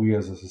how will we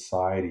as a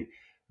society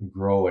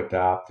grow,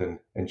 adapt, and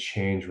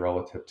change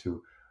relative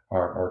to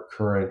our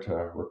current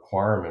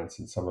requirements,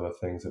 and some of the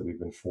things that we've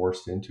been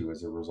forced into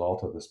as a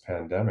result of this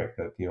pandemic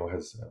that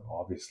has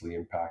obviously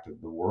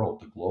impacted the world,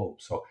 the globe.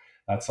 So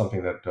that's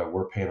something that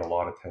we're paying a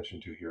lot of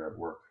attention to here at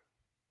work.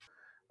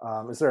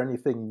 Is there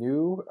anything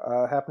new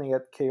happening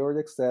at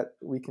Chaotix that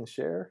we can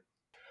share?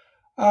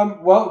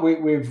 Well,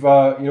 we've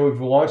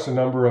launched a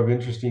number of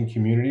interesting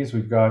communities.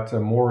 We've got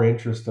more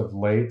interest of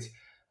late.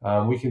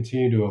 We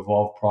continue to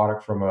evolve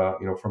product from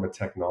a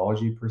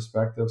technology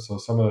perspective. So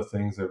some of the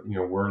things that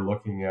we're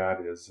looking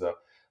at is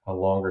a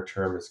longer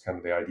term is kind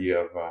of the idea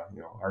of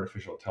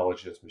artificial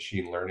intelligence,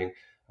 machine learning.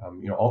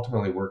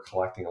 Ultimately, we're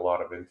collecting a lot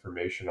of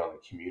information on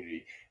the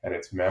community and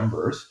its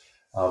members,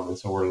 and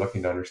so we're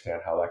looking to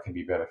understand how that can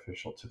be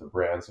beneficial to the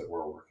brands that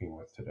we're working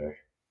with today.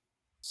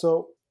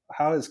 So,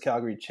 how has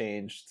Calgary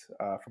changed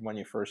from when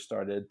you first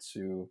started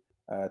to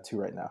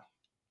right now?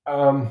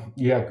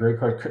 Yeah, great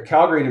question.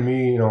 Calgary, to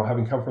me,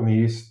 having come from the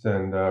east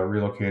and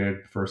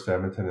relocated first to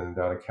Edmonton and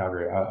down to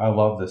Calgary, I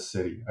love this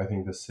city. I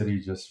think the city,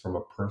 just from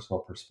a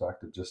personal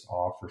perspective, just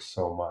offers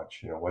so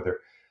much. Whether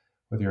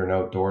you're an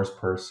outdoors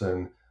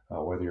person,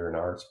 whether you're an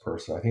arts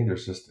person, I think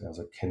there's just, as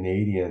a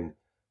Canadian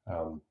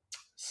um,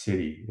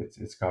 city,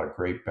 it's got a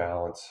great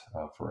balance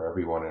for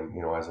everyone.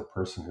 And as a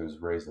person who's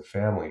raised a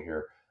family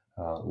here,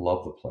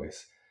 love the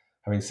place.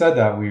 Having said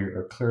that, we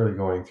are clearly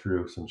going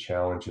through some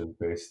challenges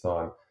based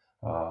on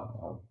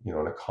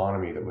an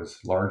economy that was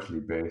largely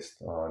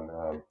based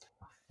on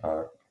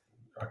uh,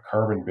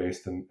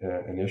 carbon-based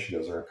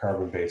initiatives or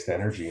carbon-based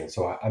energy. And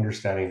so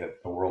understanding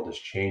that the world is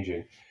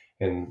changing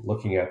and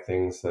looking at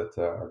things that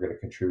are going to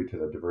contribute to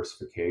the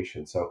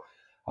diversification. So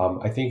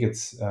I think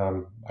it's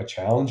a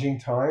challenging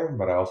time,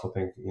 but I also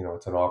think,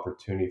 it's an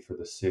opportunity for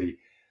the city.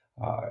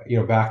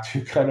 Back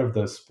to kind of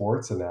the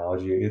sports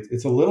analogy,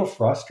 it's a little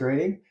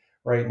frustrating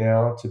right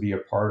now to be a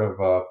part of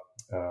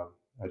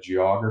a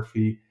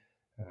geography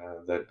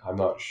that I'm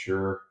not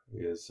sure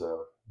is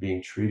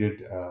being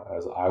treated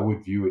as I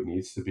would view it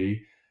needs to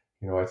be.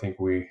 I think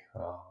we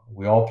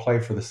all play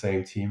for the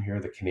same team here,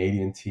 the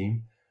Canadian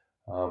team,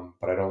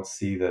 but I don't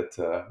see that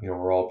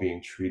we're all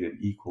being treated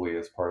equally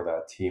as part of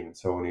that team. And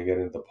so when you get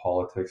into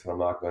politics, and I'm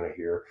not going to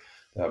hear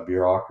the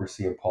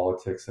bureaucracy and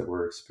politics that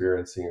we're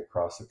experiencing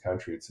across the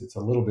country, it's a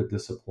little bit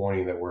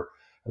disappointing that we're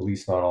at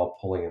least not all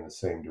pulling in the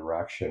same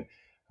direction.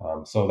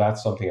 So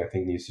that's something I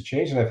think needs to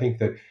change, and I think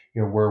that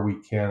where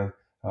we can.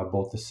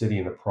 Both the city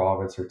and the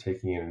province are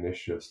taking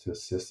initiatives to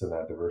assist in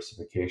that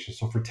diversification.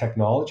 So for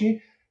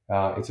technology,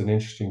 it's an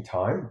interesting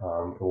time.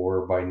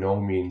 We're by no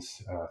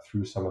means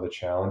through some of the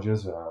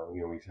challenges.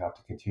 We have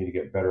to continue to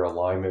get better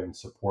alignment and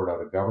support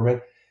out of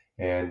government,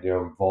 and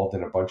involved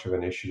in a bunch of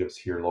initiatives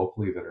here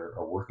locally that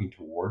are working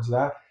towards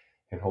that.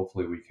 And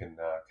hopefully, we can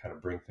kind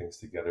of bring things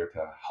together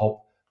to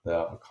help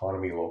the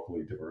economy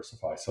locally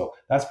diversify. So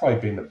that's probably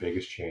been the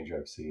biggest change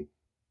I've seen.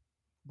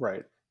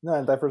 Right. No,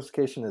 and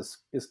diversification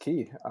is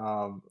key.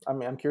 I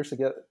mean, I'm curious to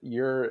get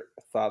your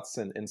thoughts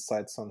and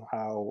insights on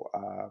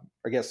how,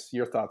 I guess,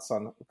 your thoughts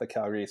on the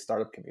Calgary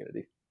startup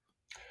community.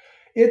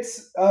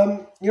 It's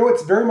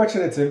very much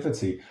in its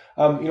infancy.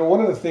 One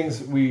of the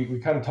things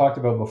we kind of talked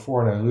about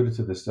before, and I alluded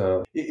to this,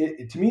 to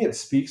me, it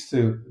speaks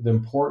to the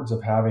importance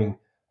of having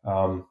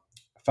um,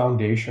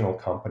 foundational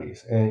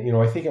companies. And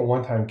I think at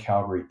one time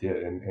Calgary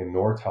did, and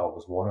Nortel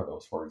was one of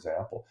those, for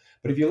example.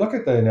 But if you look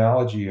at the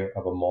analogy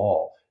of a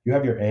mall, you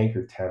have your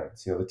anchor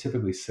tenants. They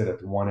typically sit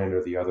at one end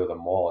or the other of the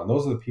mall, and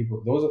those are the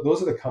people.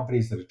 Those are the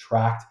companies that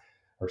attract,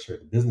 or sorry,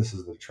 the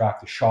businesses that attract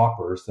the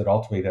shoppers that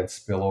ultimately then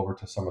spill over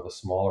to some of the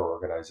smaller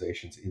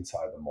organizations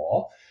inside the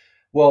mall.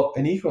 Well,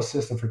 an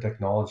ecosystem for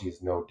technology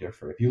is no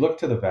different. If you look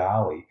to the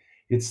valley,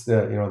 it's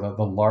the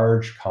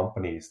large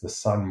companies, the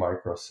Sun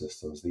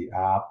Microsystems, the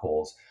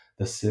Apples,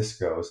 the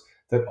Ciscos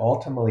that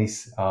ultimately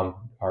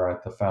are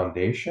at the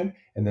foundation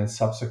and then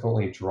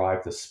subsequently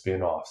drive the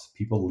spin-offs,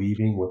 people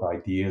leaving with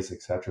ideas,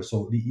 etc.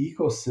 So the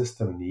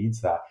ecosystem needs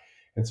that.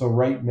 And so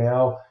right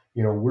now,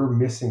 we're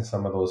missing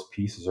some of those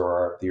pieces or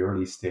are at the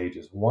early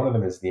stages. One of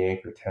them is the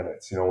anchor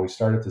tenants. We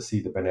started to see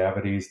the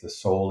Benevides, the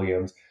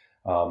Soliums,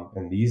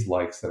 and these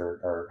likes that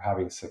are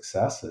having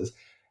successes.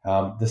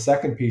 The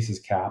second piece is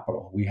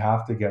capital. We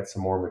have to get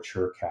some more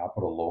mature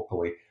capital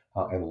locally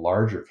and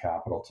larger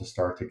capital to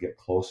start to get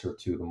closer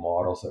to the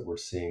models that we're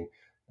seeing.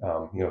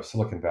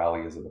 Silicon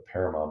Valley is at the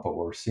paramount, but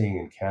we're seeing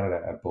in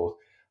Canada at both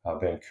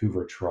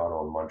Vancouver,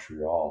 Toronto, and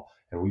Montreal.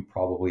 And we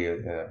probably,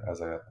 as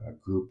a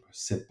group,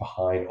 sit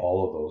behind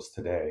all of those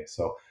today.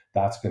 So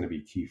that's going to be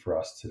key for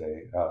us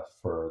today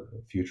for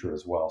the future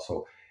as well.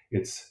 So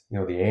it's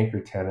the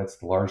anchor tenants,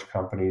 the large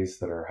companies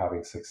that are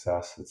having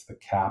success. It's the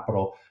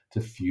capital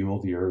to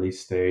fuel the early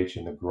stage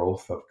and the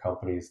growth of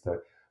companies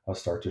that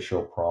start to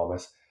show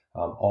promise.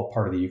 All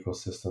part of the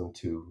ecosystem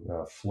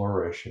to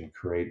flourish and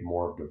create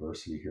more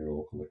diversity here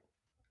locally.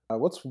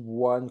 What's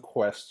one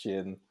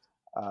question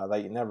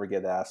that you never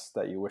get asked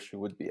that you wish you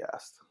would be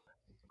asked?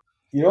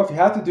 If you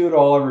had to do it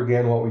all over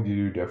again, what would you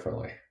do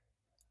differently?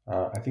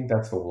 I think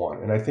that's the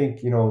one, and I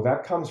think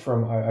that comes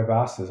from. I've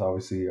asked this.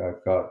 Obviously,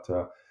 I've got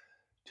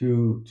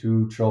two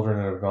children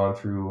that have gone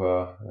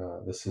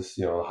through this is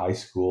high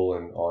school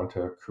and on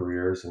to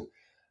careers, and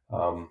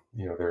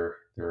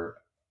they're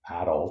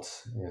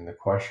adults, and the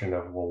question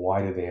of, well,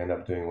 why did they end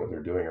up doing what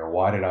they're doing, or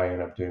why did I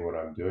end up doing what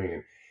I'm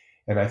doing?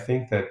 And I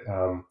think that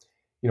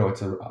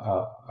it's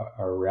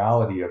a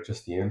reality of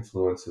just the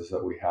influences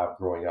that we have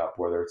growing up,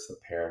 whether it's the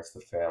parents,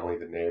 the family,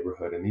 the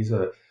neighborhood, and these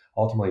are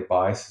ultimately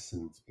biases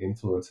and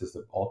influences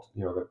that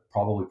that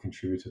probably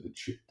contribute to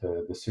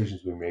the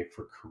decisions we make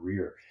for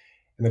career.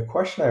 And the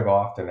question I've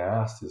often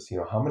asked is,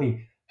 how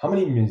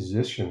many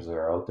musicians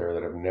are out there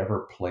that have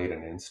never played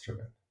an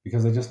instrument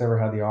because they just never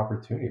had the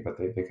opportunity, but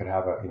they could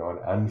have an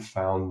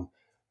unfound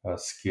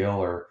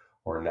skill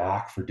or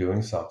knack for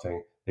doing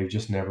something. They've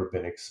just never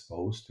been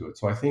exposed to it.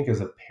 So I think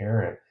as a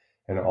parent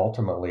and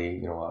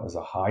ultimately, as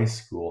a high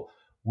school,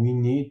 we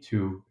need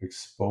to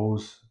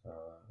expose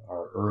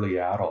our early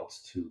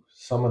adults to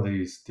some of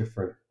these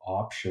different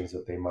options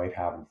that they might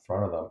have in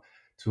front of them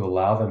to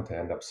allow them to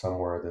end up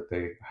somewhere that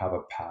they have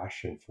a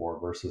passion for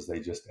versus they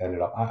just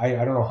ended up. I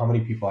don't know how many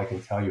people I can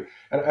tell you.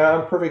 And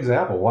I'm a perfect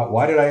example.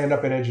 Why did I end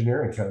up in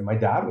engineering? Because my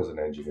dad was an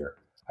engineer.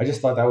 I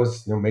just thought that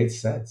was, made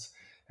sense.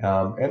 And,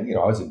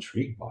 I was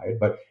intrigued by it.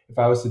 But if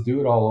I was to do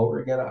it all over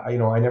again,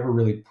 I never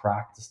really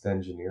practiced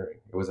engineering.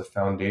 It was a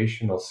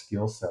foundational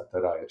skill set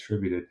that I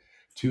attributed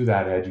to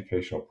that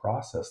educational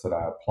process that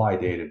I apply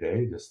day to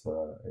day, just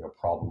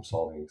problem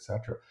solving,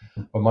 etc.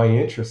 But my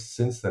interests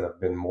since then have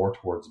been more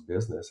towards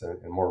business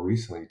and more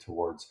recently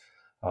towards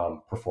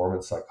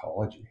performance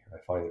psychology. I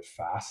find it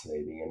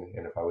fascinating,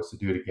 and if I was to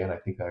do it again, I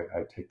think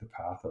I'd take the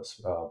path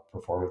of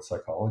performance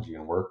psychology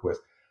and work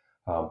with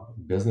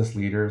business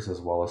leaders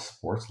as well as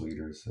sports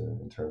leaders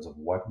in terms of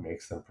what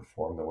makes them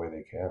perform the way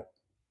they can.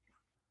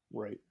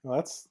 Right.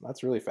 Well,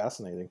 that's really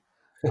fascinating.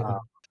 Uh,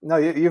 no,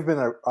 you've been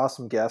an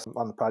awesome guest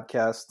on the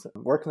podcast.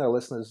 Where can our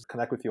listeners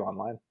connect with you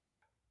online?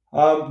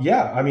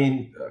 Yeah, I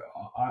mean,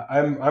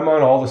 I'm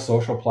on all the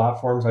social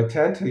platforms. I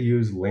tend to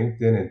use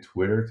LinkedIn and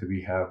Twitter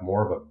to have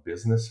more of a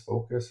business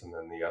focus, and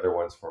then the other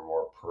ones for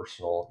more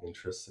personal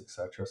interests,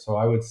 etc. So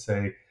I would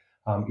say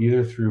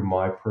either through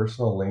my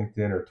personal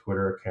LinkedIn or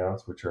Twitter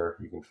accounts, which are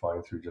you can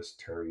find through just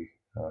Terry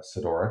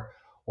Sidora,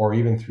 or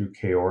even through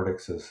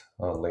Chaotix's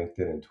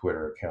LinkedIn and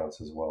Twitter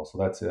accounts as well. So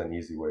that's an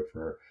easy way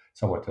for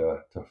someone to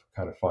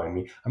kind of find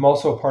me. I'm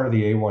also a part of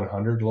the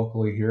A100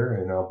 locally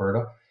here in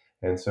Alberta.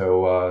 And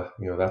so,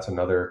 that's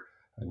another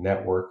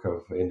network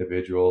of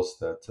individuals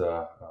that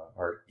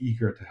are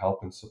eager to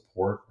help and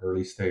support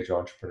early stage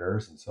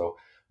entrepreneurs. And so,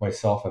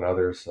 myself and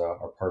others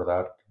are part of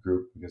that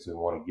group because we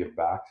want to give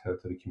back to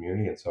the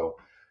community. And so,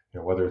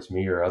 whether it's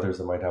me or others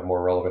that might have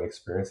more relevant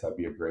experience, that'd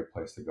be a great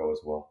place to go as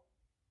well.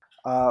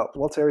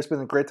 Well, Terry, it's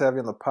been great to have you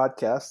on the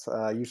podcast.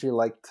 I usually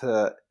like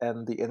to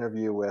end the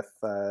interview with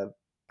the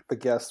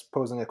guest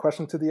posing a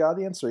question to the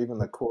audience or even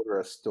a quote or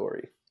a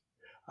story.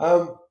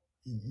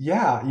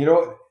 Yeah,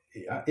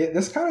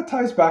 this kind of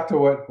ties back to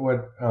what we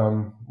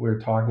were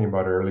talking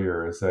about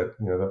earlier. Is that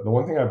the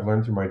one thing I've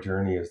learned through my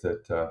journey is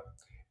that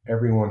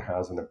everyone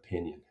has an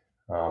opinion,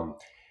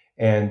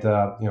 and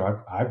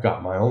I've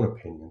got my own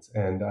opinions,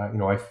 and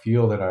I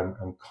feel that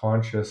I'm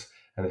conscious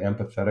and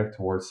empathetic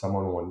towards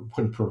someone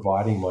when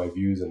providing my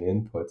views and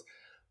inputs,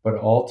 but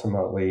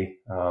ultimately,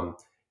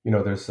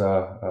 there's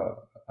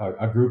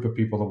a group of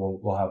people that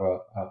will have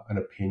an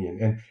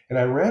opinion, and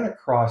I ran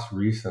across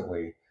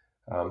recently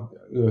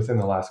within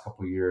the last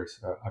couple of years,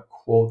 a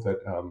quote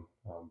that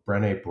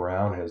Brené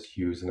Brown has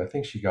used, and I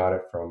think she got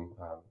it from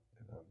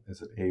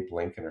is it Abe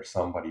Lincoln or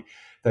somebody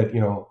that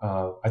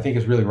I think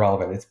is really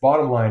relevant. Its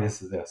bottom line is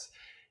this: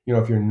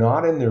 if you're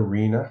not in the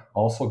arena,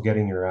 also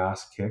getting your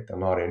ass kicked,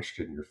 I'm not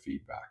interested in your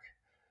feedback.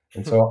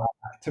 And so,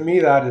 to me,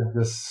 that is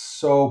just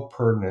so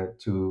pertinent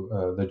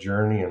to the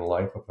journey and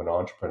life of an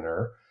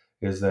entrepreneur.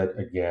 Is that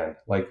again,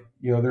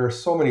 there are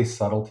so many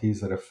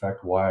subtleties that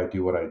affect why I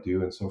do what I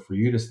do. And so, for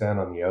you to stand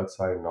on the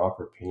outside and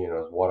offer opinion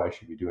on what I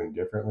should be doing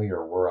differently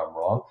or where I'm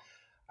wrong,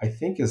 I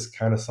think is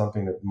kind of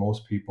something that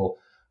most people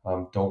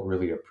don't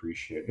really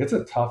appreciate. It's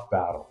a tough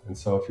battle. And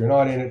so, if you're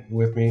not in it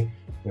with me,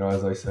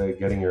 as I say,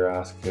 getting your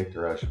ass kicked,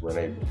 or as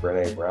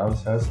Brené Brown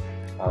says,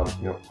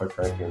 quite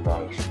frankly, I'm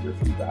not interested in your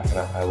feedback. And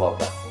I love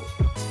that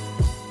quote.